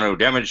we don't want to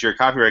damage your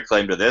copyright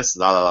claim to this,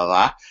 la la la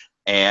la.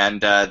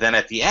 And then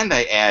at the end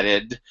I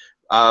added,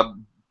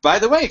 by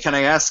the way, can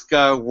I ask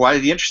why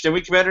the interest in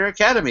Wing Commander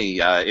Academy?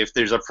 If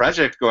there's a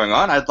project going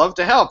on, I'd love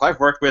to help. I've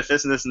worked with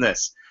this and this and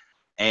this.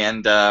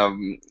 And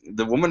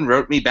the woman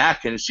wrote me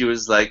back, and she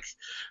was like,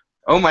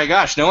 oh my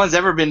gosh, no one's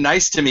ever been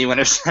nice to me when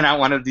I've sent out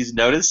one of these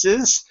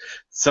notices.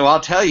 So I'll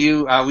tell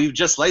you, we've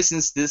just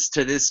licensed this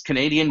to this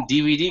Canadian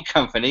DVD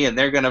company, and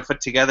they're going to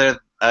put together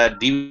a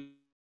DVD.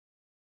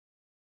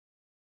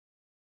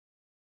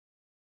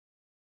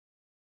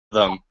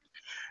 So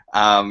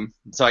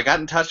I got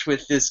in touch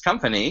with this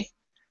company,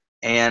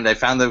 and I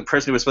found the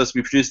person who was supposed to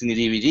be producing the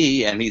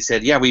DVD, and he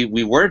said, yeah,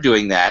 we were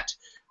doing that,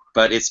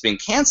 but it's been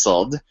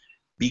canceled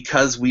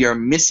because we are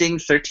missing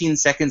 13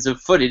 seconds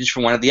of footage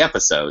from one of the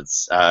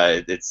episodes.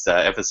 It's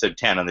episode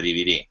 10 on the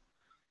DVD.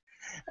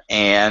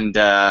 And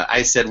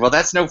I said, well,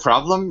 that's no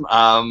problem.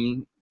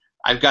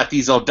 I've got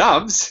these old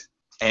dubs,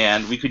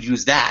 and we could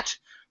use that,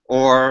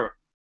 or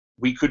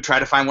we could try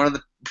to find one of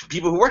the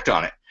people who worked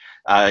on it.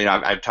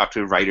 I've talked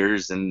to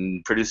writers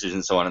and producers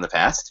and so on in the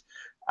past.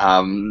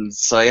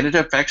 So I ended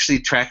up actually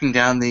tracking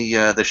down the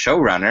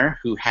showrunner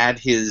who had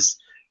his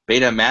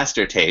beta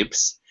master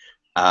tapes,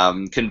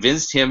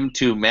 convinced him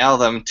to mail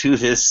them to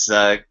this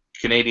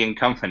Canadian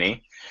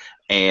company.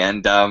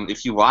 And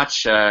if you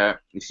watch the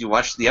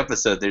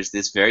episode, there's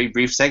this very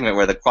brief segment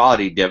where the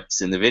quality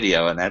dips in the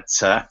video, and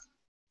that's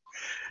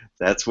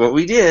what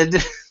we did.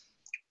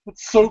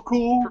 It's so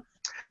cool.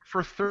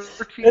 For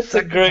 13 That's a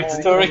seconds, great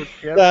story.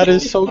 That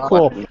is so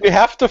cool. We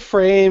have to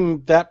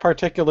frame that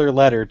particular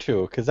letter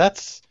too, because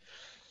that's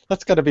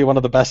got to be one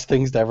of the best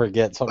things to ever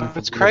get. Something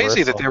It's from crazy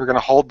Universal. that they were going to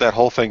hold that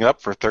whole thing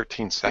up for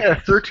 13 seconds. Yeah,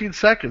 13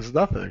 seconds,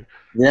 nothing.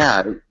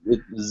 Yeah,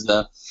 it was.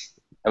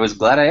 I was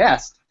glad I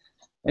asked.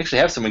 I actually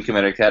have some Wing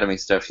Commander Academy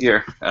stuff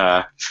here.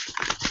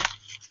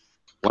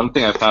 One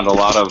thing I found a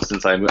lot of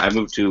since I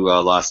moved to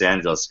Los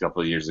Angeles a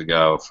couple of years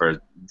ago for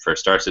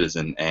Star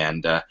Citizen,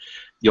 and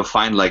you'll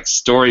find like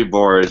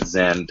storyboards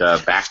and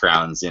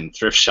backgrounds in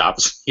thrift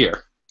shops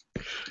here.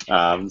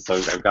 So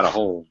I've got a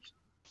whole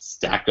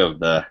stack of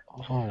the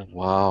Oh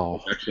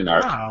wow, production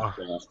art. Wow.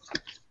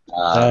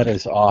 that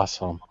is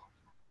awesome.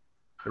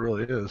 It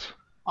really is.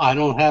 I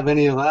don't have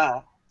any of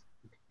that.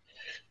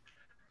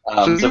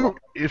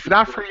 If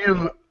not for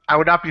you, I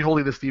would not be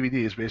holding this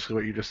DVD. Is basically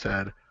what you just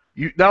said.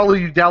 You not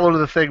only you downloaded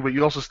the thing, but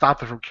you also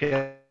stopped it from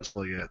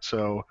canceling it.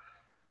 So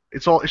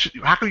it's all.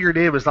 How come your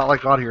name is not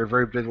like on here in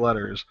very big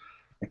letters?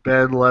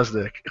 Ben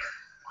Lesnick.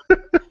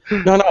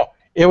 No,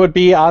 it would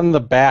be on the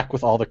back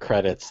with all the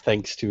credits.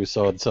 Thanks to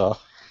so and so.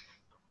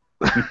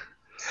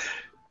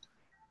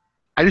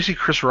 I do see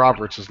Chris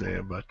Roberts'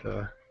 name, but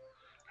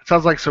it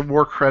sounds like some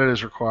more credit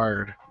is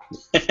required.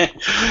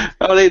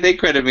 Oh, they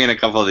credit me in a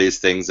couple of these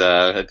things.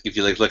 If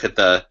you look at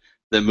the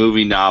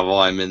movie novel,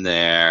 I'm in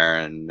there,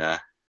 and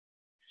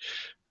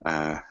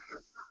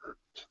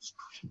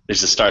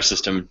there's a star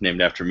system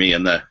named after me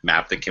in the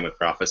map that came with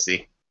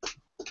Prophecy.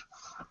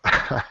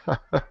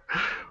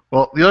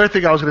 Well, the other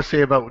thing I was going to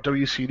say about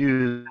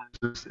WCNews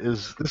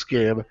is this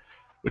game,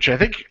 which I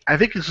think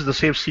this is the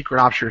same secret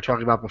option you were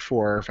talking about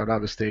before, if I'm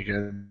not mistaken,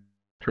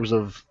 in terms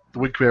of the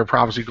Wing Commander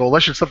Prophecy goal,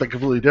 unless it's something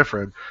completely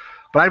different.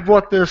 But I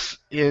bought this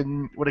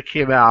when it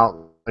came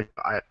out, like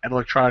at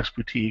Electronics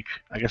Boutique.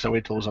 I guess I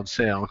waited till it was on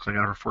sale because I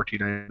got it for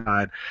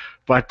 $14.99.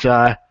 But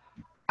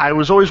I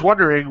was always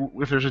wondering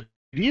if there's a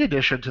DVD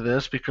edition to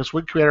this because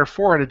Wing Commander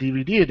 4 had a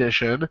DVD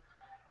edition,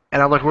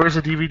 and I'm like, where's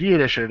the DVD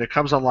edition? And it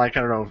comes on like,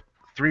 I don't know,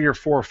 3 or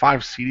 4 or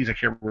 5 CDs, I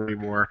can't remember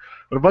anymore,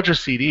 but a bunch of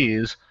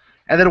CDs.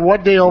 And then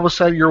one day, all of a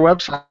sudden, your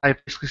website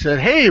basically said,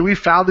 hey, we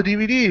found the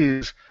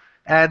DVDs,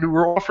 and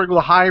we're offering the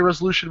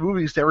high-resolution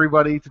movies to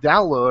everybody to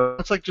download.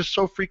 It's like just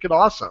so freaking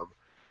awesome.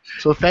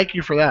 So thank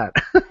you for that.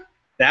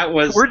 That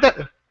was Where'd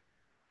that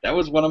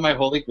one of my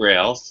holy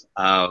grails.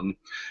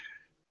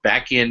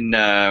 Back in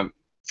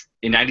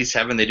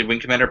 '97, they did Wing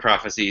Commander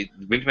Prophecy,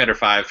 Wing Commander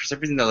 5. For some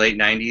reason, in the late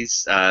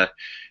 '90s,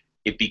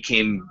 it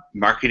became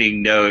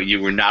marketing. No, you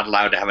were not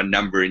allowed to have a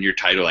number in your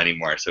title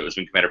anymore. So it was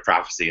Wing Commander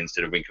Prophecy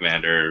instead of Wing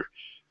Commander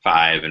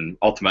 5, and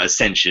Ultima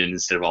Ascension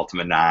instead of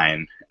Ultima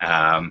 9.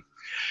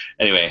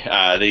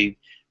 Anyway,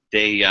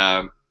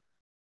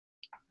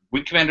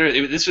 Wing Commander.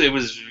 It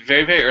was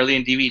very, very early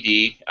in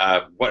DVD.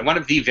 One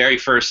of the very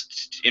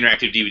first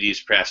interactive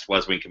DVDs pressed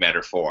was Wing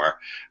Commander 4,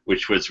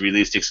 which was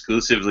released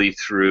exclusively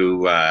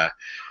through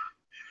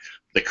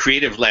the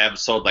Creative Lab.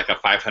 Sold like a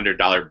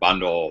 $500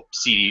 bundle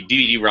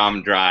CD,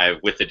 DVD-ROM drive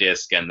with the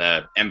disc and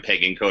the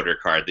MPEG encoder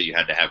card that you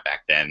had to have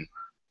back then.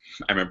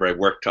 I remember I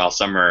worked all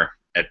summer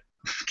at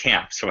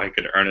camp so I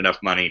could earn enough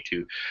money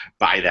to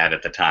buy that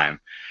at the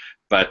time.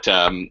 But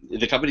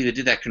the company that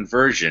did that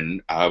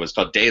conversion was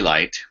called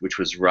Daylight, which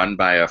was run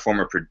by a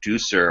former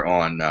producer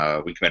on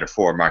Wing Commander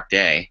 4, Mark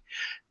Day.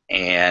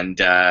 And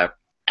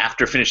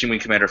after finishing Wing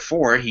Commander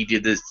 4, he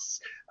did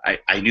this.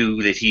 I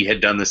knew that he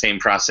had done the same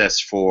process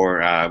for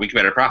Wing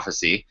Commander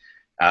Prophecy.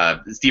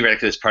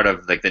 Theoretically, as part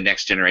of like the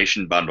Next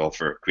Generation bundle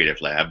for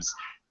Creative Labs.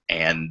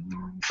 And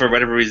for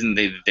whatever reason,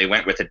 they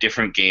went with a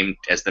different game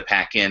as the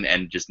pack-in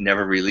and just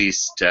never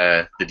released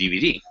the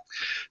DVD.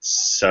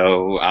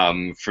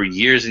 So for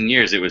years and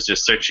years, it was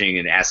just searching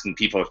and asking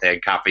people if they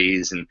had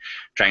copies and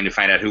trying to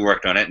find out who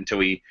worked on it until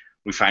we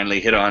finally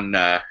hit on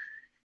a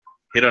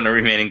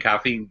remaining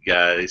copy.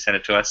 They sent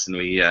it to us, and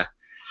we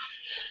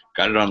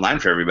got it online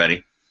for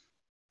everybody.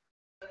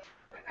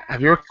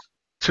 Have you ever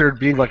considered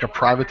being like a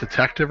private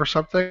detective or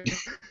something?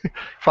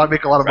 Probably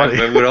make a lot of money.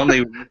 But would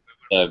only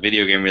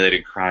video game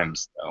related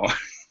crimes, though.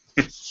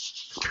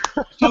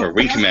 Or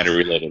Wing Commander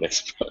related, I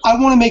suppose. I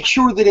want to make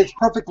sure that it's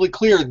perfectly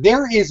clear.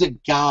 There is a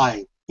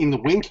guy in the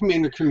Wing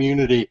Commander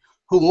community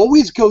who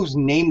always goes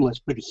nameless,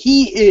 but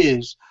he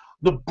is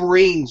the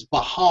brains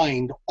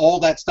behind all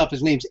that stuff.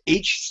 His name's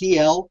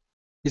HCL.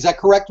 Is that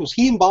correct? Was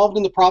he involved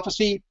in the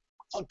Prophecy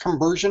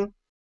conversion?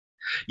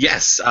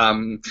 Yes.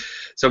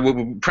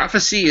 So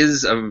Prophecy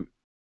is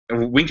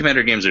Wing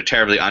Commander games are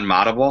terribly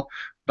unmoddable,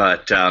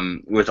 but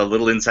with a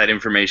little inside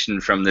information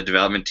from the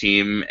development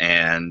team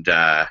and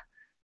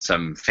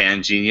some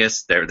fan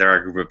genius, there are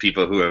a group of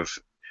people who have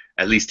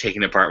at least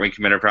taken apart Wing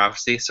Commander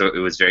Prophecy, so it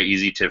was very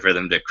easy for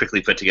them to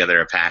quickly put together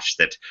a patch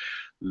that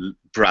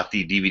brought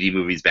the DVD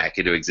movies back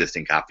into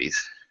existing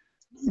copies.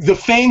 The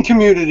fan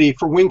community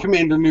for Wing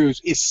Commander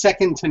News is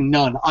second to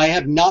none. I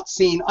have not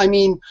seen, I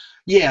mean,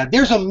 yeah,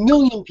 there's a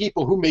million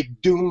people who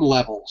make Doom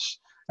levels,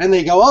 and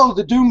they go, oh,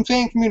 the Doom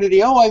fan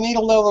community, oh, I made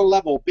another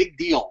level, big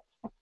deal.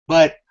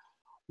 But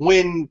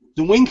when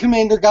the Wing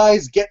Commander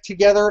guys get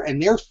together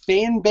and their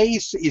fan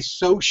base is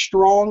so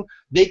strong,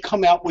 they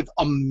come out with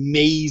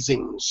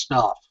amazing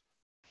stuff.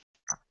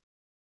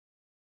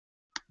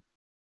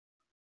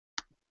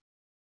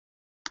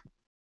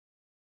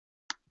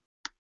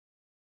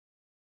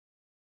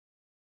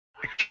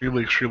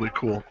 Extremely, extremely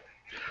cool.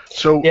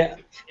 So Yeah.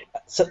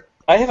 So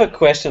I have a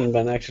question,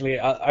 Ben. Actually,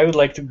 I would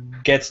like to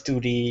get to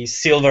the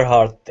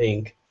Silverheart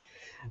thing.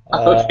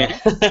 Okay.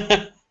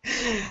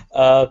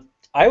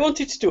 I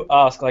wanted to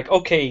ask, like,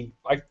 okay,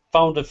 I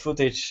found the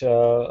footage.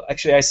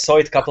 Actually, I saw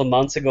it a couple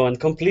months ago and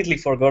completely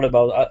forgot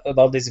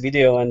about this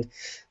video. And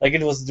like,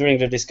 it was during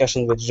the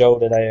discussion with Joe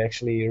that I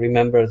actually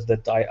remembered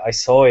that I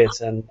saw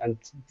it and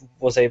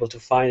was able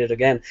to find it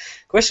again.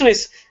 Question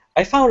is,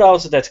 I found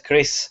out that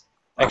Chris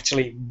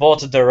actually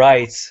bought the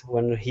rights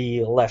when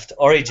he left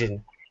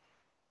Origin.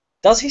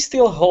 Does he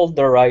still hold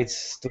the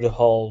rights to the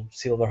whole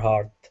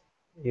Silverheart,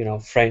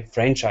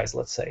 franchise,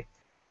 let's say?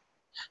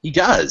 He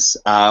does.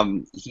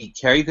 He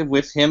carried them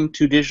with him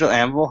to Digital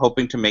Anvil,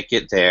 hoping to make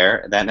it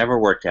there. That never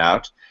worked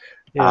out.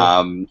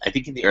 Yeah. I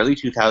think in the early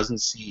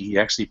 2000s, he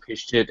actually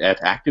pitched it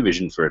at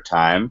Activision for a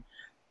time.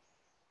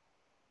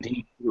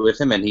 He with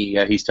him, and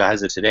he still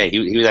has it today.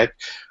 He was like,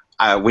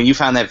 when you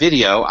found that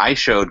video, I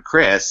showed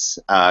Chris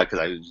because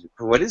I was,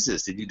 what is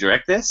this? Did you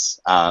direct this?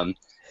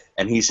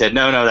 And he said,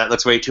 no, that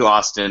looks way too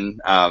Austin.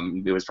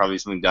 It was probably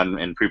something done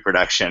in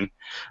pre-production.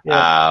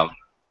 Yeah.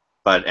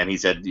 And he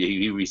said,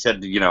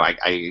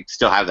 I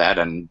still have that,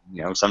 and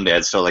someday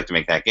I'd still like to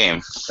make that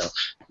game. So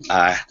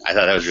I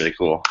thought that was really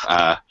cool.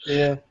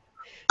 Yeah.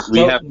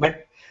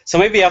 So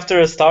maybe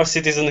after Star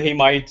Citizen, he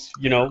might,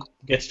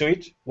 get to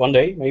it one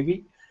day,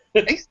 maybe.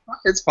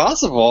 It's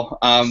possible.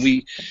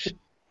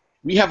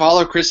 We have all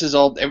of Chris's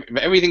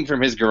everything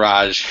from his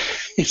garage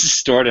is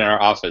stored in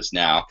our office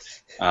now.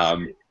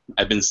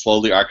 I've been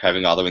slowly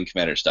archiving all the Wing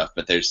Commander stuff,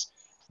 but there's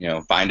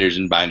binders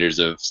and binders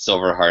of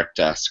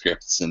Silverheart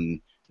scripts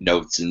and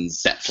notes and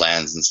set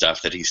plans and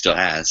stuff that he still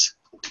has.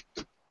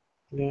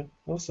 Yeah,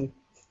 awesome.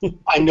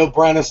 I know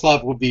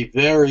Branislav would be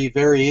very,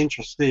 very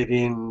interested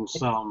in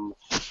some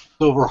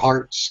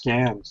Silverheart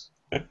scans.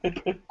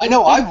 I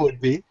know I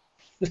would be.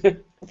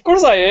 Of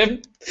course I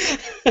am.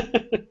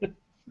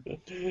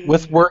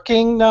 With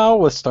working now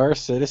with Star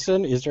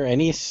Citizen, is there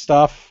any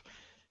stuff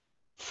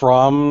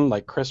from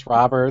like Chris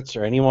Roberts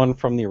or anyone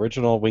from the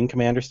original Wing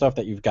Commander stuff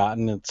that you've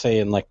gotten, let's say,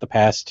 in like the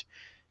past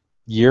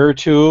year or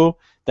two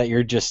that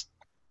you're just,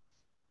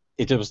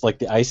 it was like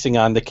the icing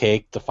on the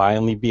cake to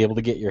finally be able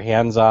to get your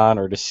hands on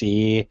or to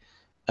see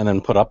and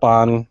then put up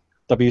on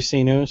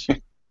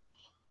WCNews?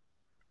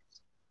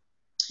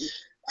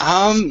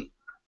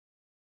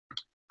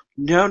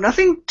 No,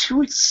 nothing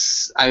too.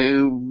 It's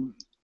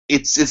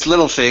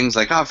little things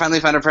like, I finally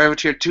found a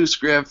Privateer 2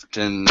 script,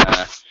 and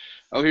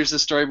here's the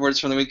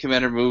storyboards from the Wing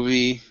Commander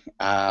movie.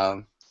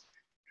 I'm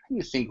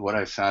trying to think what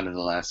I've found in the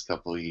last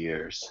couple of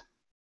years.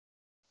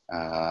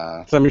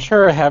 So I'm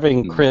sure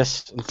having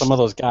Chris and some of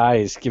those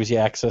guys gives you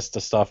access to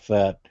stuff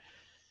that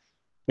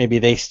maybe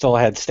they still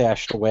had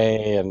stashed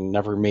away and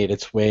never made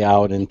its way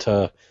out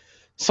into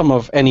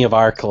any of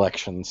our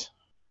collections,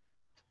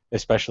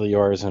 especially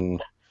yours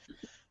and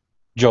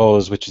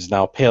Joe's, which is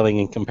now paling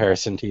in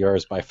comparison to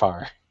yours by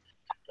far.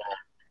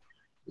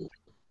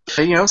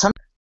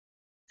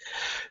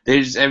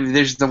 There's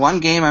the one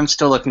game I'm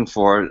still looking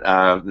for.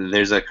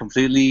 There's a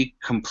completely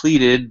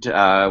completed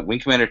Wing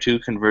Commander 2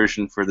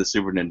 conversion for the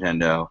Super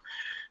Nintendo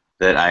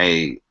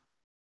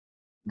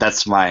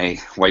that's my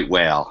white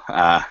whale.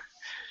 But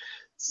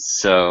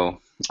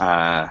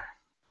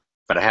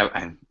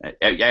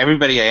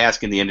everybody I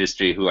ask in the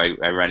industry who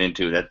I run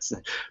into, that's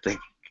like,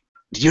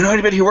 do you know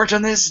anybody who worked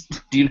on this?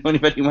 Do you know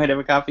anybody who might have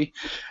a copy?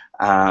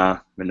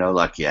 but no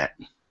luck yet.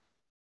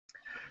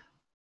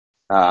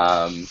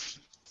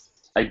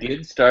 I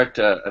did start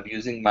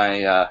abusing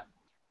my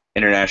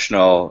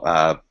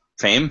international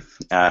fame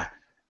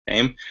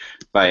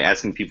by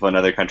asking people in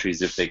other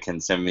countries if they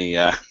can send me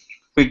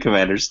Wing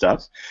Commander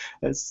stuff.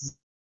 It's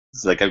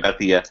like I've got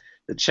the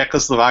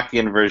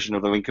Czechoslovakian version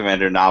of the Wing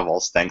Commander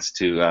novels, thanks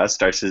to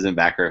Star Citizen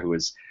backer who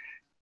was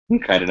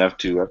kind enough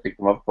to pick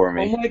them up for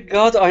me. Oh my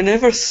god, I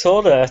never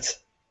saw that.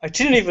 I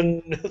didn't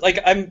even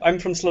I'm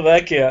from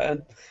Slovakia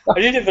and I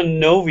didn't even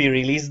know we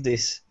released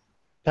this.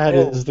 That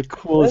is the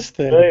coolest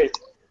thing. Great.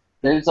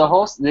 There's a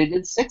whole. They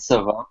did 6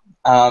 of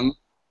them.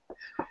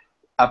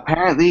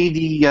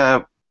 Apparently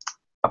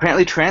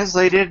apparently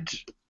translated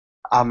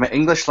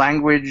English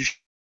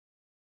language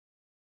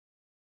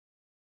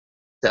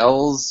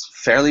sells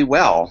fairly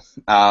well.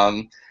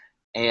 And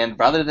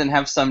rather than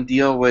have some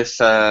deal with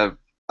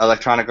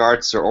Electronic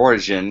Arts or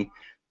Origin,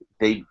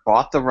 they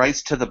bought the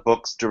rights to the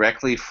books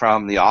directly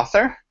from the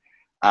author.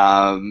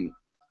 I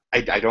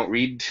don't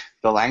read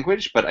the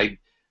language, but I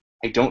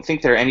don't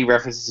think there are any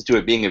references to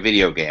it being a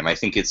video game. I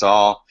think it's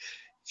all,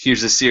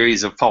 here's a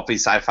series of pulpy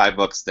sci-fi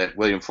books that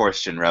William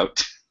Forstchen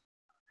wrote.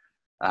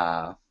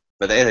 But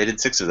they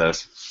did 6 of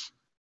those.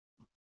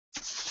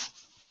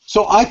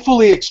 So I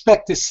fully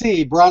expect to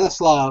see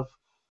Branislav,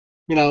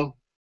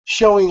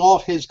 showing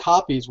off his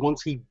copies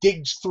once he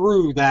digs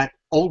through that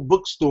old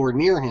bookstore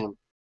near him.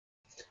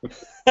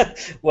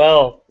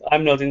 Well,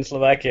 I'm not in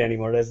Slovakia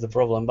anymore, that's the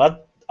problem.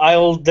 But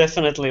I'll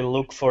definitely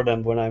look for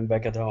them when I'm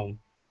back at home.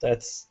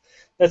 That's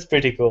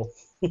pretty cool.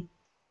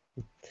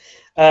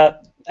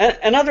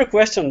 Another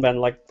question,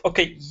 Ben.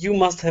 Okay, you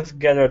must have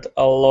gathered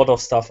a lot of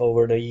stuff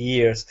over the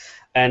years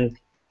and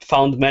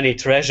found many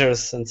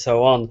treasures and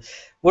so on.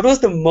 What was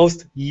the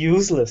most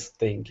useless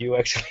thing you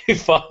actually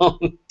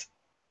found?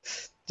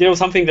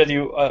 Something that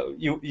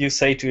you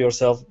say to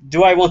yourself,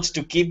 do I want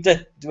to keep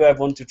that? Do I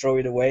want to throw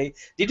it away?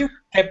 Did you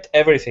kept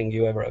everything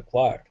you ever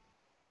acquired?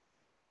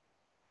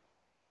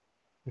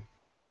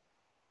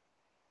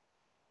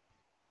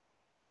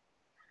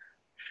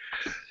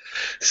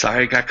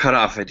 Sorry, I got cut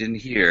off. I didn't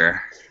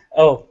hear.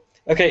 Oh,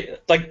 okay.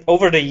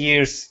 Over the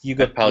years, you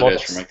got a lot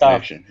of for my stuff.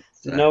 connection.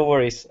 No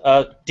worries.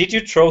 Did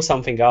you throw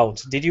something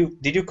out? Did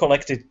you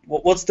collect it?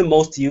 What's the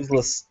most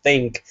useless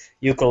thing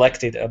you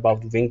collected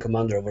about Wing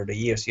Commander over the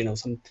years?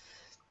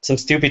 Some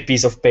stupid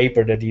piece of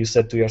paper that you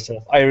said to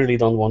yourself, I really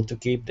don't want to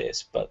keep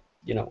this, but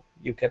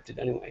you kept it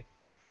anyway.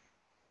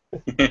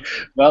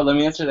 Well, let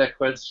me answer that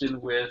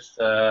question with.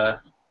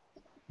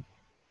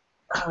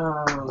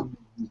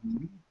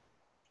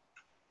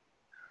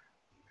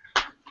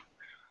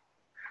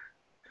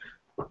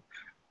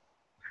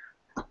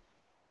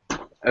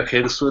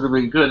 Okay, this would have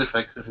been good if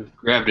I could have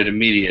grabbed it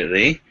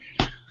immediately.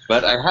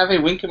 But I have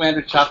a Wing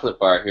Commander chocolate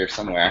bar here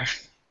somewhere.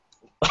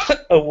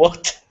 A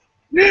what?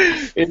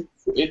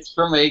 It's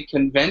from a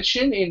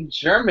convention in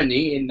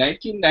Germany in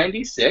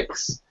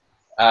 1996,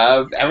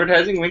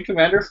 advertising Wing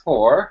Commander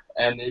 4,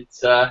 and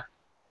it's like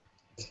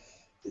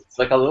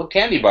a little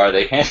candy bar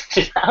they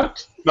handed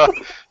out.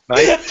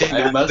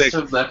 I must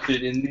have left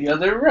it in the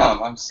other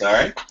room. I'm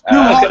sorry. You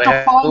have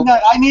to find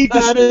that. I need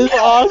that. Is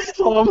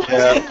awesome.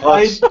 Yeah,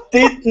 I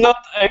did not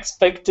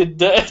expect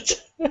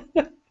that.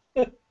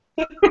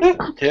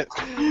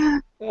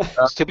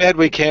 It's too bad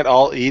we can't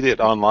all eat it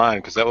online,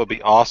 because that would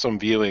be awesome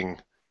viewing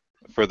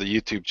for the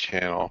YouTube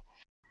channel.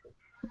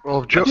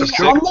 Well,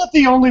 I'm not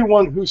the only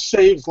one who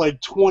saves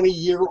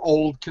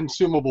 20-year-old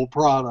consumable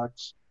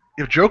products.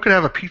 If Joe could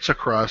have a pizza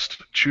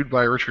crust chewed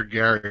by Richard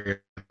Gary,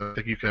 I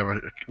think you could have a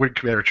Wing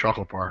Commander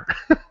chocolate bar.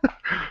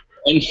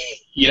 And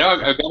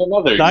I've got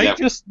another. I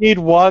just need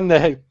one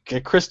that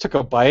Chris took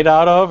a bite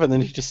out of, and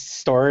then you just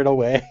store it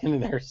away in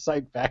an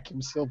airtight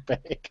vacuum sealed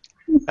bag.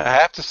 I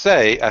have to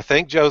say, I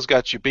think Joe's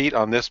got you beat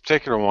on this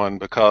particular one,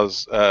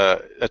 because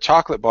a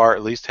chocolate bar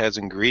at least has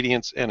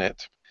ingredients in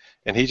it,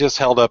 and he just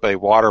held up a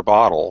water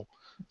bottle,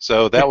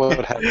 so that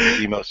would have to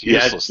be the most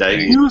useless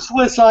thing.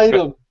 Useless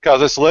item.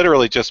 Because it's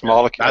literally just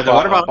molecules. The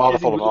water bottle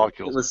full of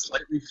molecules. It was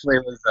slightly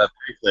flavored,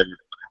 flavored.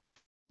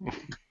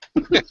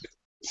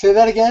 Say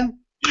that again?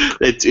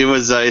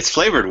 It's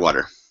flavored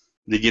water.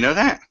 Did you know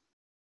that?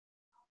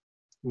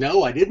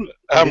 No, I didn't.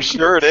 I'm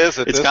sure it is.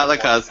 It's got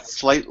a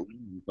slight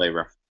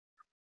flavor.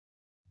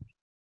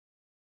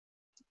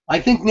 I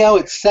think now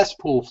it's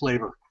cesspool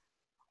flavor.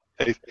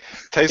 It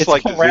tastes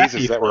like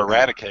diseases that were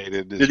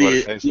eradicated. Is what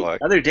it tastes like.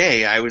 The other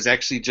day, I was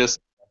actually just.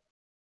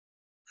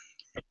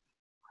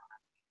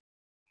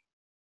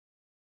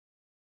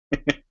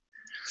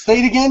 Say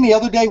it again. The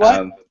other day,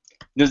 what?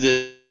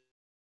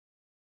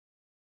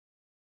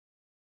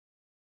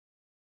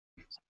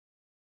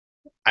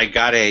 I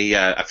got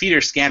a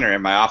feeder scanner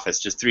in my office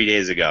just 3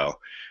 days ago,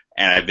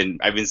 and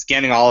I've been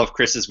scanning all of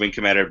Chris's Wing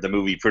Commander of the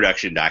movie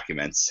production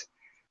documents,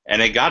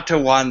 and it got to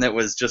one that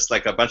was just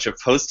a bunch of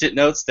Post-it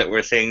notes that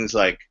were things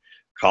like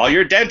 "Call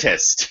your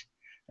dentist."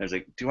 I was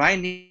like, "Do I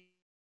need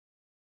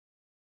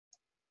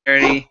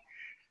charity?"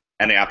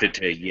 And I opted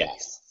to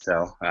yes.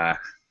 So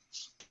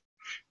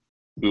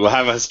we will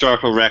have a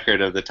historical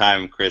record of the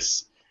time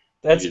Chris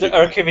That's the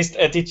archivist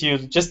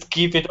attitude. Just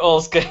keep it all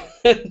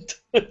scanned.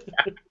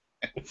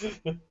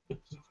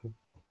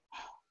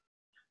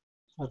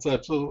 That's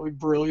absolutely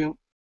brilliant.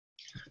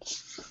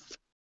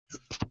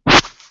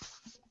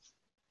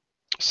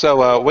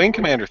 So, Wing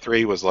Commander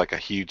 3 was like a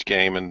huge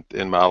game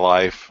in my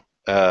life.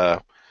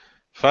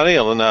 Funny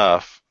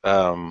enough,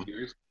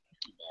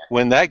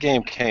 when that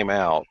game came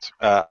out,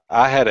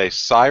 I had a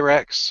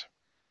Cyrex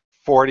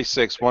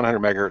 486 100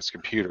 megahertz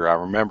computer. I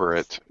remember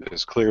it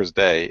as clear as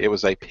day. It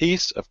was a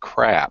piece of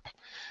crap.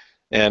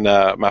 And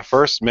my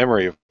first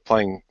memory of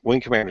playing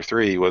Wing Commander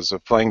 3 was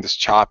of playing this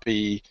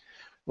choppy,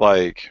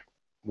 like,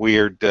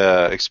 weird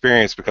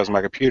experience because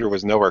my computer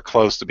was nowhere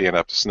close to being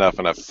up to snuff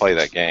enough to play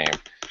that game.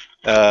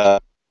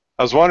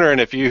 I was wondering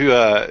if you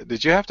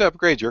did you have to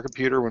upgrade your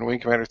computer when Wing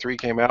Commander 3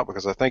 came out,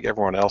 because I think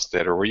everyone else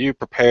did, or were you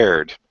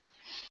prepared?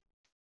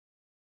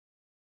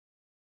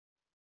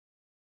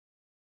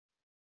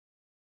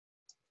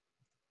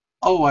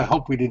 Oh, I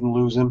hope we didn't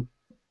lose him.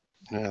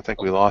 Yeah, I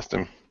think we lost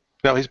him.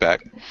 No, he's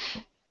back.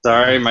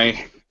 Sorry,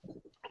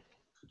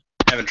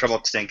 having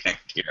trouble staying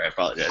connected here. I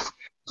apologize.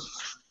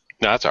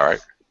 No, that's all right.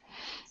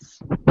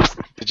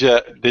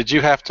 Did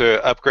you have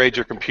to upgrade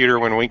your computer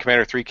when Wing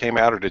Commander 3 came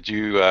out, or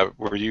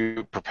were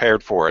you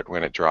prepared for it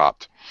when it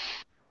dropped?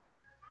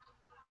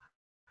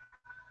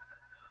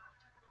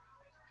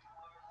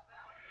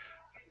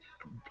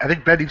 I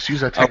think Ben needs to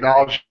use that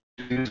technology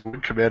to use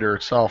Wing Commander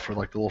itself, where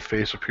like the little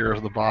face appears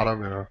on the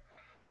bottom.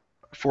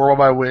 For on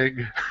my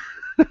wing.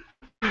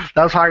 That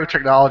was higher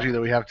technology than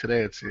we have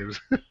today, it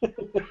seems.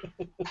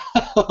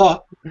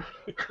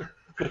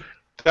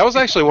 That was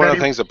actually one of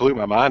the things that blew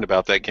my mind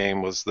about that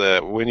game, was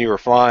that when you were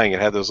flying,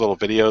 it had those little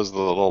videos of the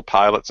little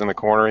pilots in the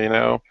corner, you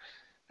know?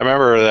 I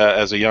remember that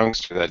as a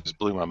youngster, that just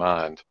blew my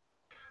mind.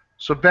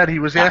 So Ben, he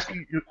was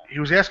asking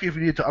if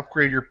you needed to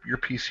upgrade your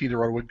PC to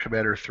run Wing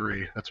Commander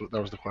 3. That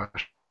was the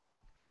question.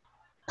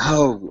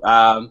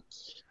 Oh,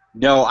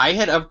 no, I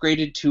had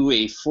upgraded to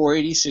a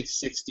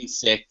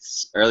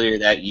 486-66 earlier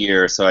that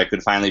year so I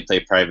could finally play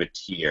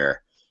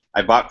Privateer.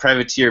 I bought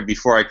Privateer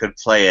before I could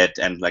play it,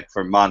 and like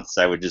for months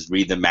I would just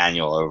read the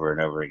manual over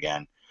and over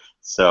again.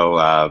 So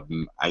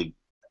I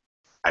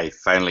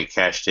finally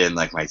cashed in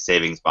like my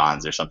savings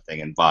bonds or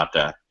something and bought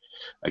a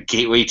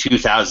Gateway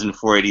 2000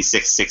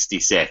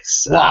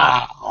 486-66.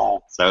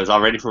 Wow. So I was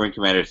all ready for Wing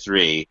Commander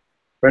 3.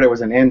 But it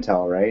was an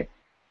Intel, right?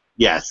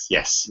 Yes.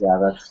 Yeah,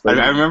 that's.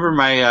 I remember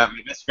my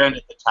best friend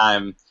at the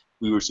time.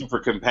 We were super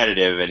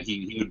competitive, and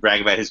he would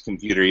brag about his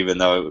computer, even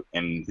though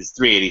in his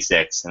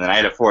 386, and then I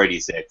had a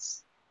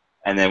 486,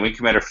 and then Wing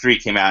Commander 3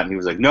 came out, and he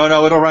was like,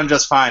 "No, it'll run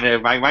just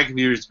fine. My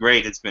computer's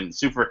great. It's been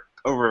super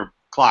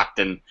overclocked."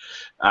 And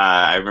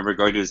I remember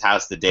going to his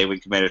house the day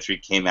Wing Commander 3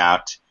 came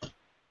out.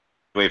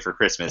 Wait for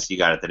Christmas. He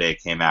got it the day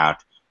it came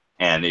out,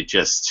 and it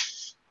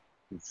just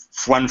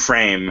one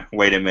frame.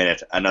 Wait a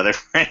minute, another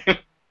frame.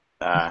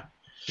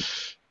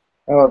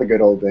 Oh, the good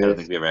old days. I don't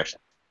think we ever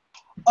actually.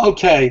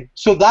 Okay,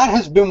 so that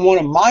has been one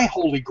of my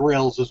holy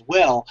grails as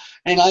well,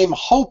 and I'm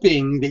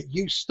hoping that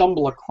you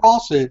stumble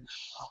across it.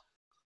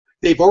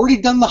 They've already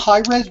done the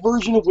high-res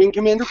version of Wing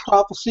Commander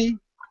Prophecy.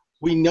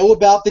 We know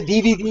about the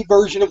DVD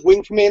version of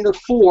Wing Commander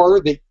 4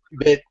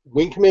 that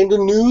Wing Commander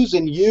News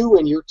and you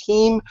and your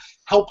team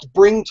helped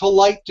bring to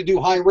light to do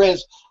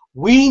high-res.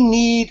 We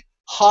need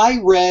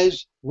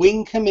high-res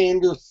Wing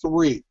Commander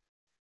 3.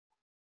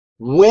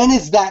 When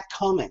is that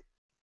coming?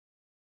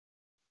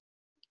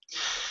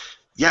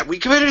 Yeah,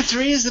 Wing Commander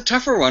 3 is the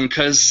tougher one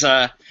because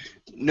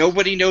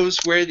nobody knows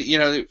where,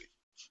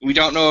 we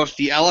don't know if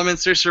the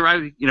elements are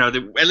surviving.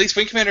 At least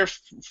Wing Commander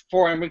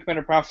 4 and Wing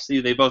Commander Prophecy,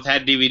 they both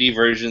had DVD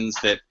versions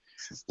that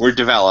were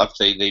developed.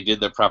 They did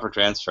the proper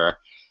transfer.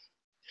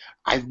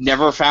 I've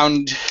never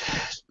found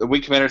the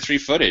Wing Commander 3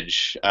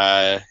 footage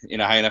in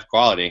a high enough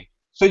quality.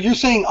 So you're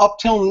saying up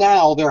till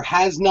now there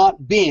has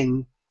not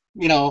been,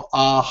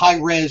 a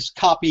high-res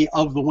copy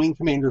of the Wing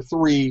Commander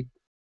 3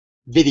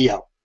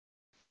 video?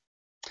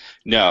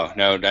 No.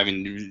 I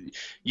mean,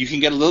 you can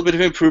get a little bit of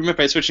improvement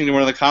by switching to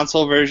one of the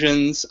console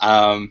versions.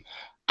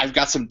 I've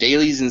got some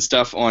dailies and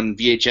stuff on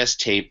VHS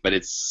tape, but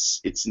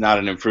it's not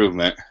an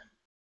improvement.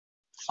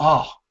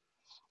 Oh,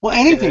 well,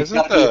 anything's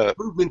got to be an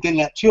improvement in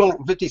that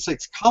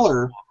 256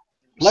 color.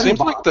 Seems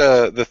like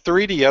the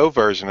 3DO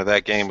version of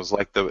that game was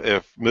like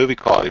if movie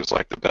quality was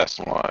like the best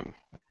one,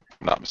 if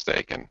I'm not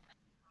mistaken.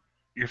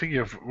 You're thinking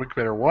of Wing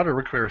Commander 1 or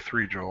Wing Commander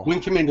 3, Joel?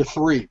 Wing Commander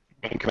 3.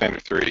 Wing Commander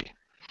 3.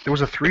 There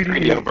was a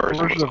 3D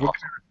version of Wing Commander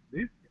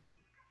 3?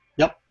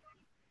 Yep.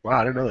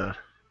 Wow, I didn't know that.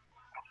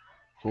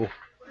 Cool.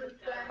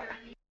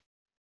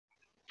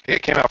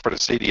 It came out for the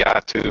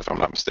CDI too, if I'm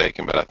not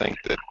mistaken, but I think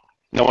that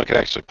no one could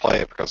actually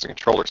play it because the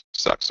controllers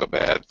suck so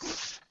bad.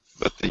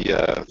 But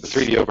the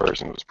 3DO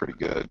version was pretty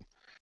good.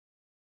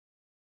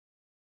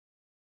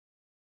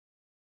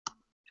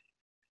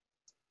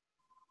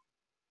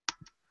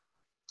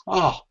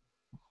 Oh,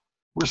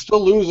 we're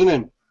still losing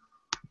him.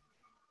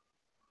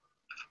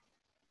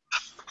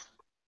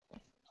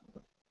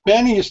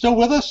 Ben, are you still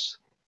with us?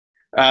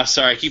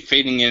 Sorry, I keep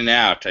fading in and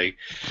out.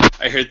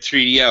 I heard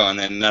 3DO and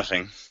then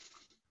nothing.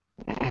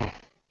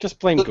 Just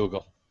blame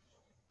Google.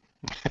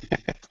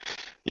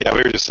 Yeah,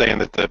 we were just saying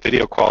that the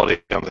video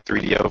quality on the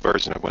 3DO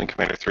version of Wing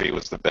Commander 3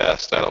 was the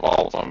best out of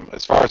all of them,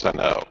 as far as I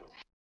know.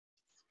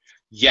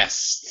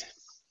 Yes.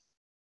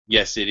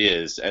 Yes, it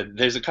is.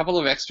 There's a couple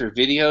of extra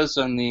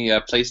videos on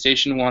the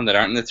PlayStation one that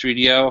aren't in the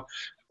 3DO,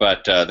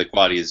 but the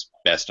quality is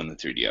best on the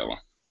 3DO one.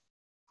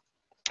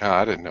 Oh,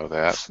 I didn't know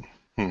that.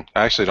 I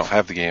actually don't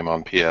have the game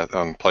on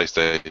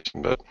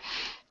PlayStation, but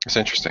it's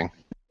interesting.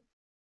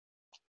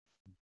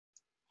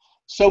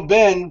 So,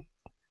 Ben,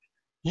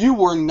 you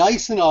were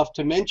nice enough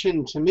to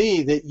mention to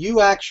me that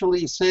you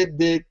actually said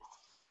that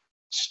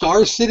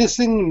Star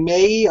Citizen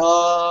may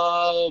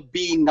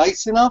be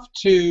nice enough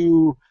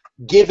to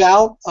give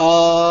out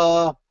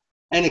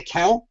an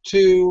account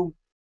to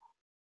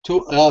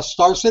a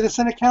Star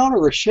Citizen account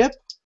or a ship.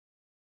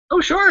 Oh,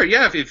 sure.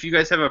 Yeah, if you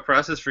guys have a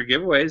process for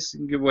giveaways,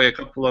 you can give away a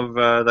couple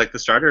of like the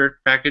starter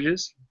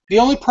packages. The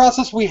only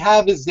process we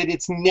have is that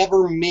it's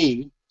never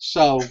me,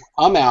 so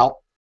I'm out.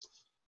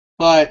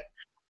 But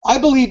I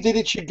believe that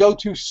it should go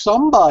to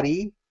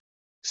somebody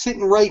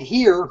sitting right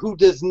here who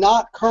does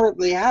not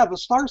currently have a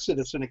Star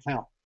Citizen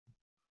account.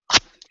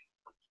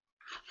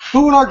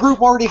 Who in our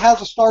group already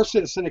has a Star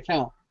Citizen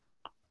account?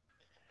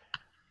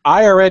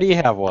 I already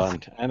have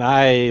one, and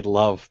I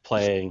love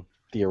playing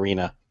the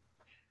arena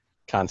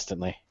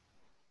constantly.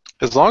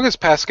 As long as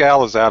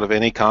Pascal is out of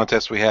any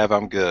contest we have,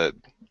 I'm good.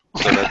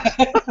 So that's,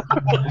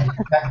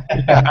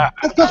 That's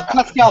because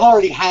Pascal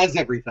already has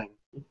everything.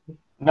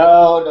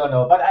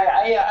 No. But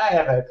I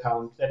have an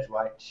account, that's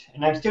right.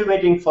 And I'm still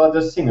waiting for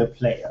the single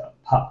player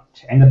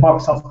part. And the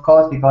box, of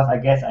course, because I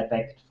guess I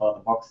begged for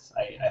the box.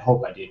 I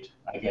hope I did.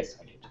 I guess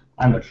I did.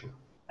 I'm not sure.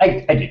 I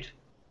did.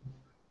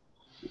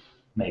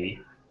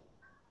 Maybe.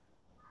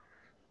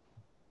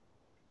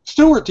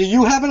 Stuart, do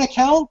you have an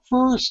account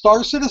for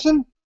Star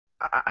Citizen?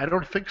 I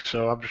don't think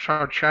so. I'm just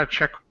trying to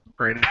check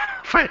right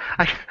now.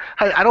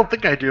 I don't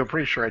think I do. I'm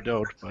pretty sure I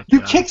don't. But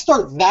You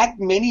kickstart that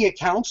many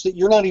accounts that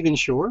you're not even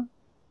sure?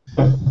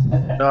 no,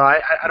 I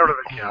don't have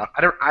an account.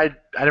 I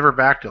never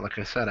backed it. Like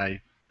I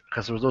said,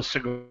 because there was no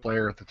single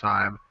player at the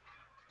time.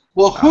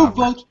 Well, who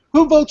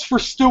votes for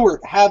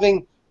Stuart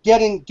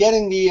getting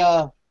the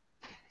I'll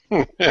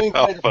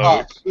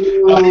vote.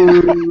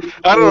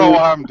 I don't know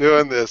why I'm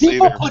doing this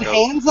people either. put because-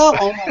 hands up?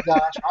 Oh my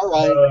gosh! All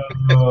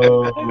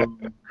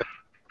right.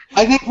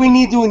 I think we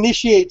need to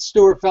initiate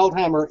Stuart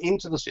Feldhammer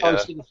into the Star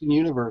Citizen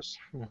universe.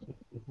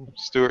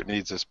 Stuart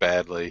needs this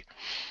badly.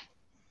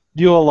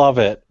 You'll love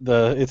it.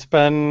 It's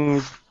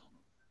been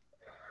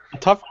a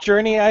tough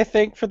journey, I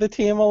think, for the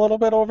team a little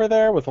bit over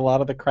there with a lot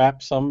of the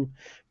crap some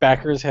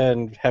backers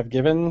have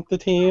given the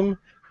team.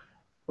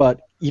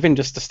 But even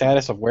just the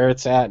status of where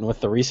it's at and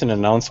with the recent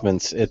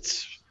announcements,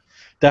 it's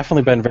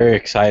definitely been very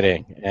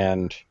exciting.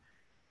 And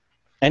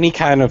any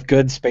kind of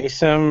good space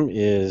sim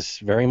is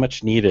very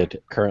much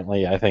needed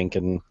currently, I think,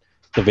 in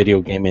the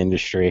video game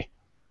industry.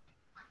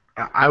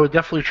 I would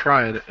definitely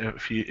try it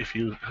if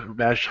you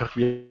manage to hook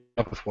me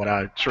up with one.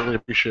 I certainly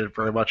appreciate it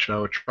very much, and I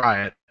would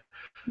try it.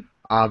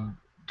 Did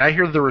I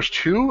hear there was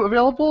 2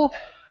 available?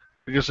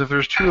 Because if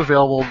there's 2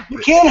 available, You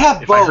can't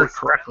have if both. I heard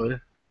correctly,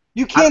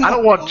 You can't. I have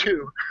don't want both.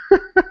 2.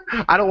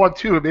 I don't want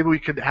 2. Maybe we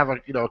could have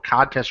a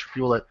contest for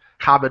people that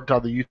comment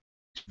on the YouTube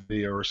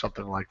video or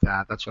something like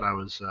that. That's what I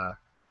was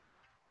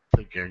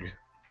thinking.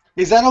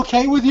 Is that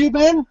okay with you,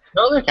 Ben?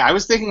 No, look, I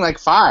was thinking like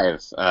 5.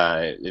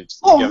 If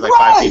Oh, you have like 5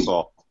 right!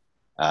 people.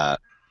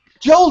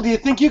 Joel, do you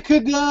think you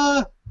could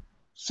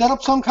set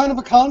up some kind of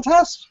a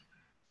contest?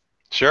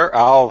 Sure,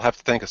 I'll have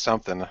to think of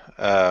something.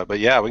 But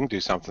yeah, we can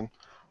do something.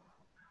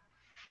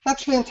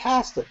 That's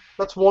fantastic.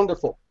 That's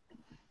wonderful.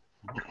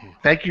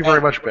 Thank you very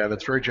much, Ben.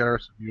 That's very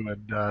generous of you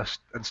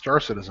and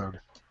Star Citizen.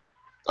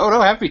 Oh no,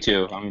 happy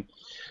to.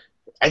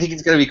 I think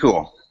it's gonna be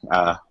cool.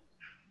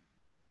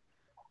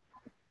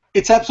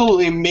 It's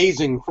absolutely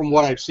amazing from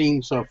what I've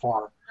seen so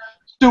far.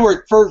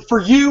 Stuart, for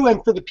you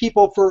and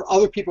for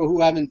other people who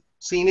haven't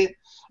seen it,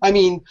 I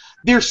mean,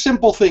 they're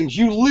simple things.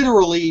 You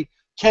literally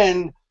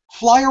can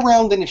fly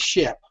around in a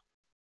ship,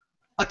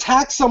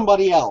 attack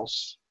somebody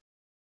else,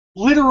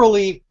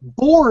 literally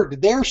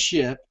board their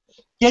ship,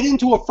 get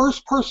into a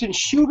first-person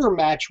shooter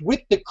match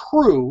with the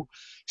crew,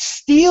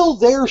 steal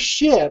their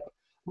ship,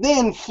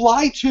 then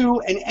fly to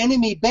an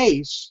enemy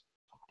base,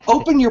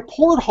 open your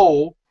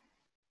porthole,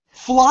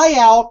 fly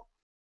out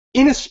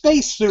in a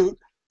spacesuit,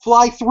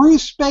 fly through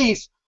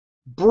space,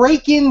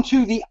 break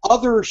into the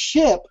other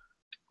ship,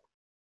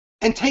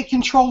 and take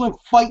control and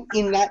fight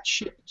in that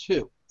ship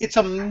too. It's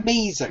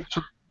amazing.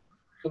 So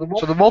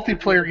the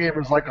multiplayer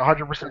game is like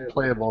 100%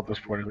 playable at this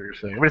point, is what you're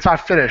saying. I mean, it's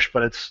not finished,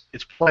 but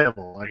it's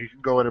playable. Like, you can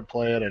go in and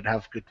play it and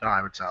have a good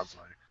time, it sounds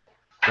like.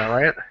 Is that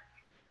right?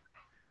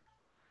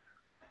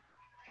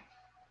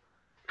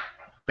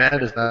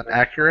 Ben, is that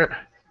accurate?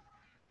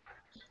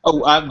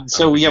 Oh,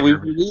 so yeah, we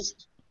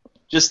released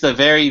just the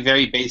very,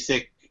 very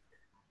basic.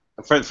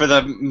 For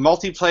the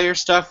multiplayer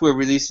stuff, we're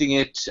releasing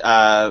it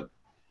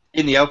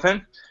in the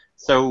open.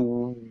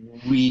 So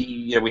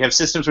we have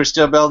systems we're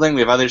still building.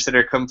 We have others that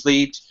are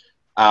complete.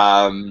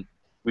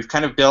 we've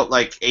kind of built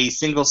like a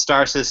single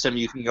star system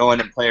you can go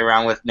in and play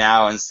around with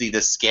now and see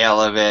the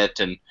scale of it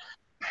and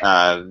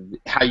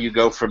how you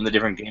go from the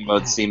different game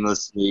modes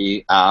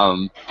seamlessly.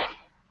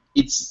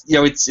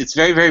 It's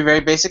very, very, very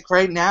basic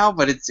right now,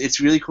 but it's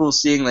really cool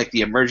seeing like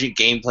the emergent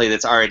gameplay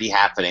that's already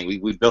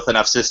happening. We've built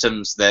enough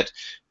systems that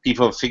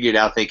people have figured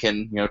out they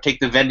can take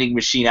the vending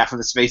machine out of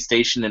the space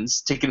station and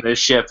stick it in a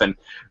ship and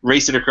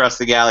race it across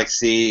the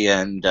galaxy,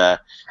 and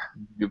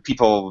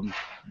people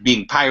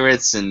being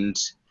pirates and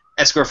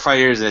escort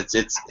fighters.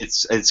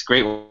 It's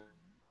great.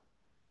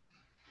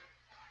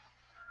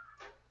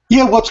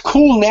 Yeah, what's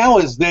cool now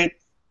is that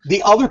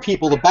the other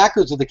people, the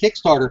backers of the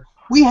Kickstarter,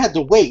 we had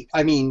to wait,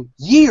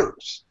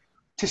 years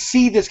to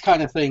see this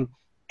kind of thing.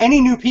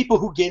 Any new people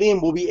who get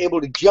in will be able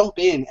to jump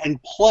in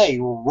and play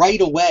right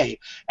away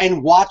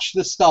and watch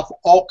the stuff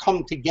all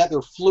come together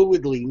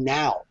fluidly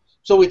now.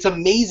 So it's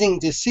amazing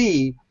to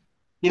see,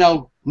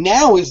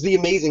 now is the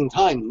amazing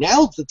time.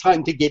 Now's the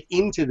time to get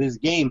into this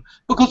game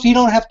because you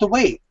don't have to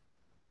wait.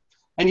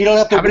 And you don't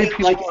have to wait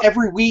like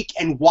every week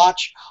and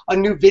watch a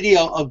new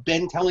video of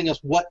Ben telling us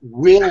what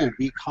will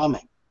be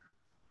coming.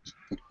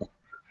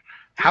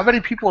 How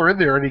many people are in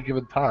there at any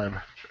given time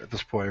at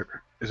this point?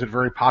 Is it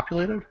very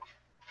populated?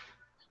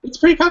 It's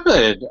pretty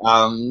populated.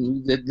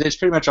 There's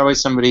pretty much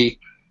always somebody.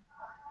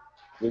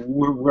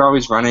 We're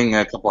always running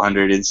a couple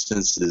hundred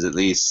instances at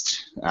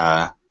least,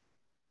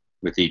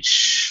 with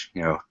each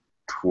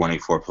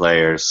 24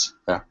 players.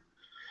 So,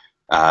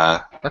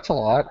 that's a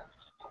lot.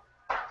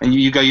 And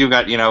you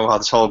got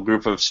this whole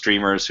group of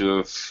streamers who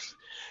have.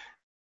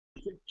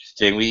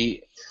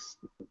 Interesting.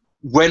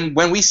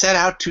 When we set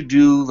out to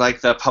do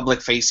like the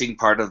public-facing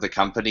part of the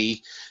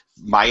company,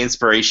 my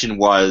inspiration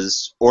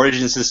was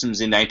Origin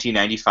Systems in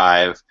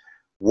 1995.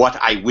 What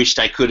I wished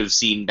I could have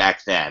seen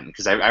back then,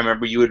 because I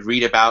remember you would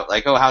read about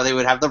like how they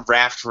would have the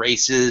raft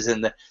races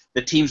and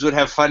the teams would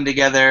have fun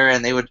together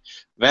and they would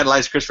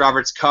vandalize Chris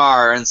Roberts'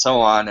 car and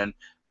so on, and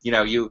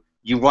you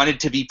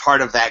wanted to be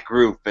part of that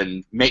group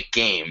and make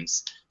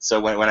games.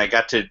 So when I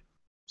got to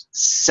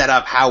set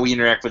up how we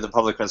interact with the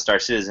public on Star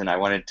Citizen, I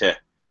wanted to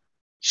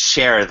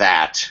share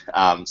that.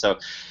 So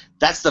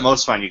that's the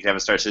most fun you can have in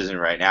Star Citizen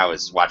right now,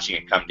 is watching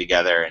it come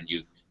together and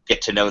you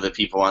get to know the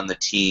people on the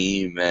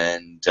team,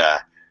 and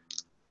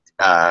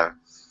I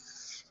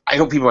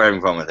hope people are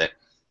having fun with it.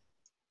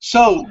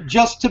 So,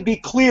 just to be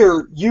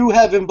clear, you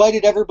have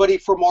invited everybody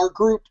from our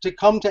group to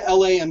come to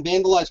LA and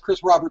vandalize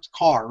Chris Roberts'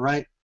 car,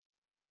 right?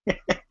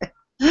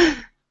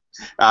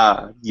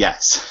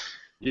 Yes.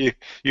 You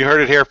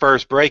heard it here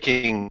first.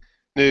 Breaking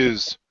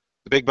news.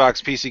 The Big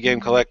Box PC Game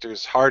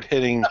Collectors,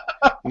 hard-hitting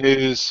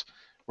news.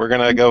 We're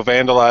going to go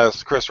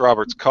vandalize Chris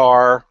Roberts'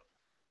 car.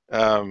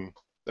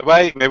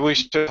 Maybe we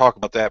should talk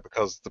about that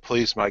because the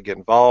police might get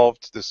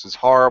involved. This is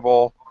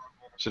horrible.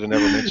 Should have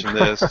never mentioned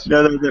this.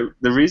 No,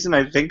 the reason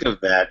I think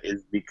of that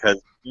is because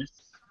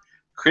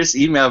Chris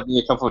emailed me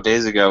a couple of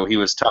days ago. He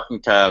was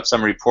talking to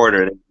some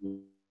reporter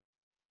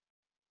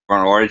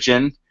on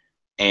Origin,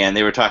 and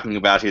they were talking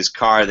about his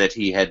car that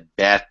he had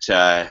bet.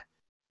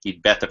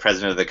 He'd bet the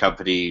president of the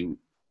company,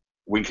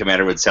 Wing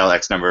Commander, would sell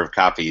X number of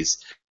copies,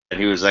 and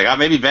he was like, "Oh,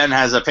 maybe Ben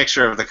has a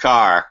picture of the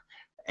car."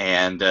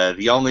 And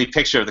the only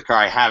picture of the car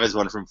I have is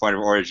one from Point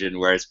of Origin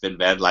where it's been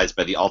vandalized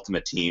by the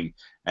Ultimate Team,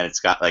 and it's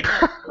got like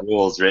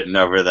rules written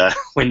over the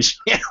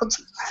windshield.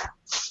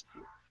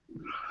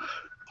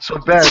 So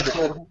Ben,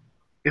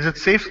 is it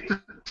safe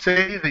to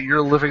say that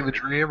you're living the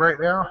dream right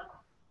now?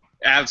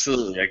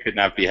 Absolutely, I could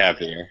not be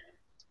happier.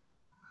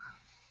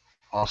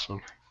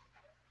 Awesome.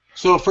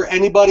 So for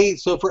anybody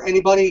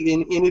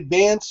in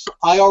advance,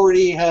 I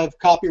already have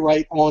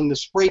copyright on the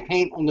spray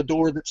paint on the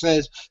door that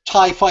says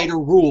TIE Fighter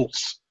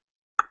rules.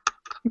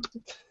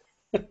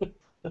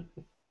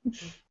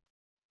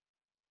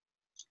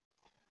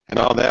 And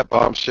on that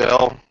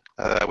bombshell,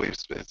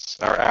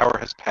 our hour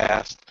has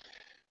passed.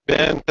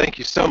 Ben, thank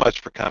you so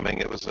much for coming.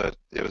 It was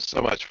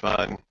so much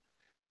fun.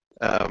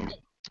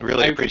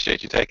 Really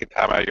appreciate you taking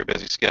time out of your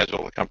busy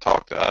schedule to come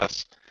talk to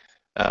us.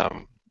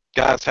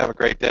 Guys, have a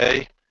great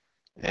day,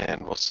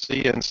 and we'll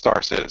see you in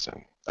Star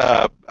Citizen.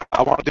 I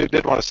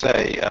did want to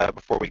say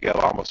before we go,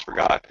 I almost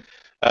forgot.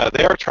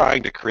 They are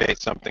trying to create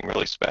something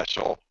really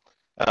special.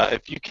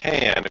 If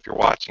you're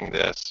watching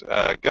this,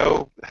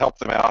 go help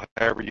them out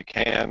however you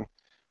can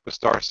with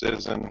Star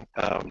Citizen.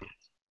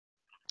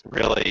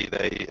 Really,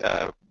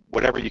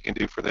 whatever you can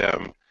do for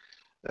them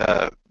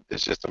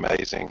is just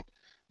amazing.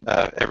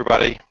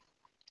 Everybody,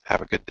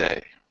 have a good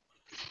day.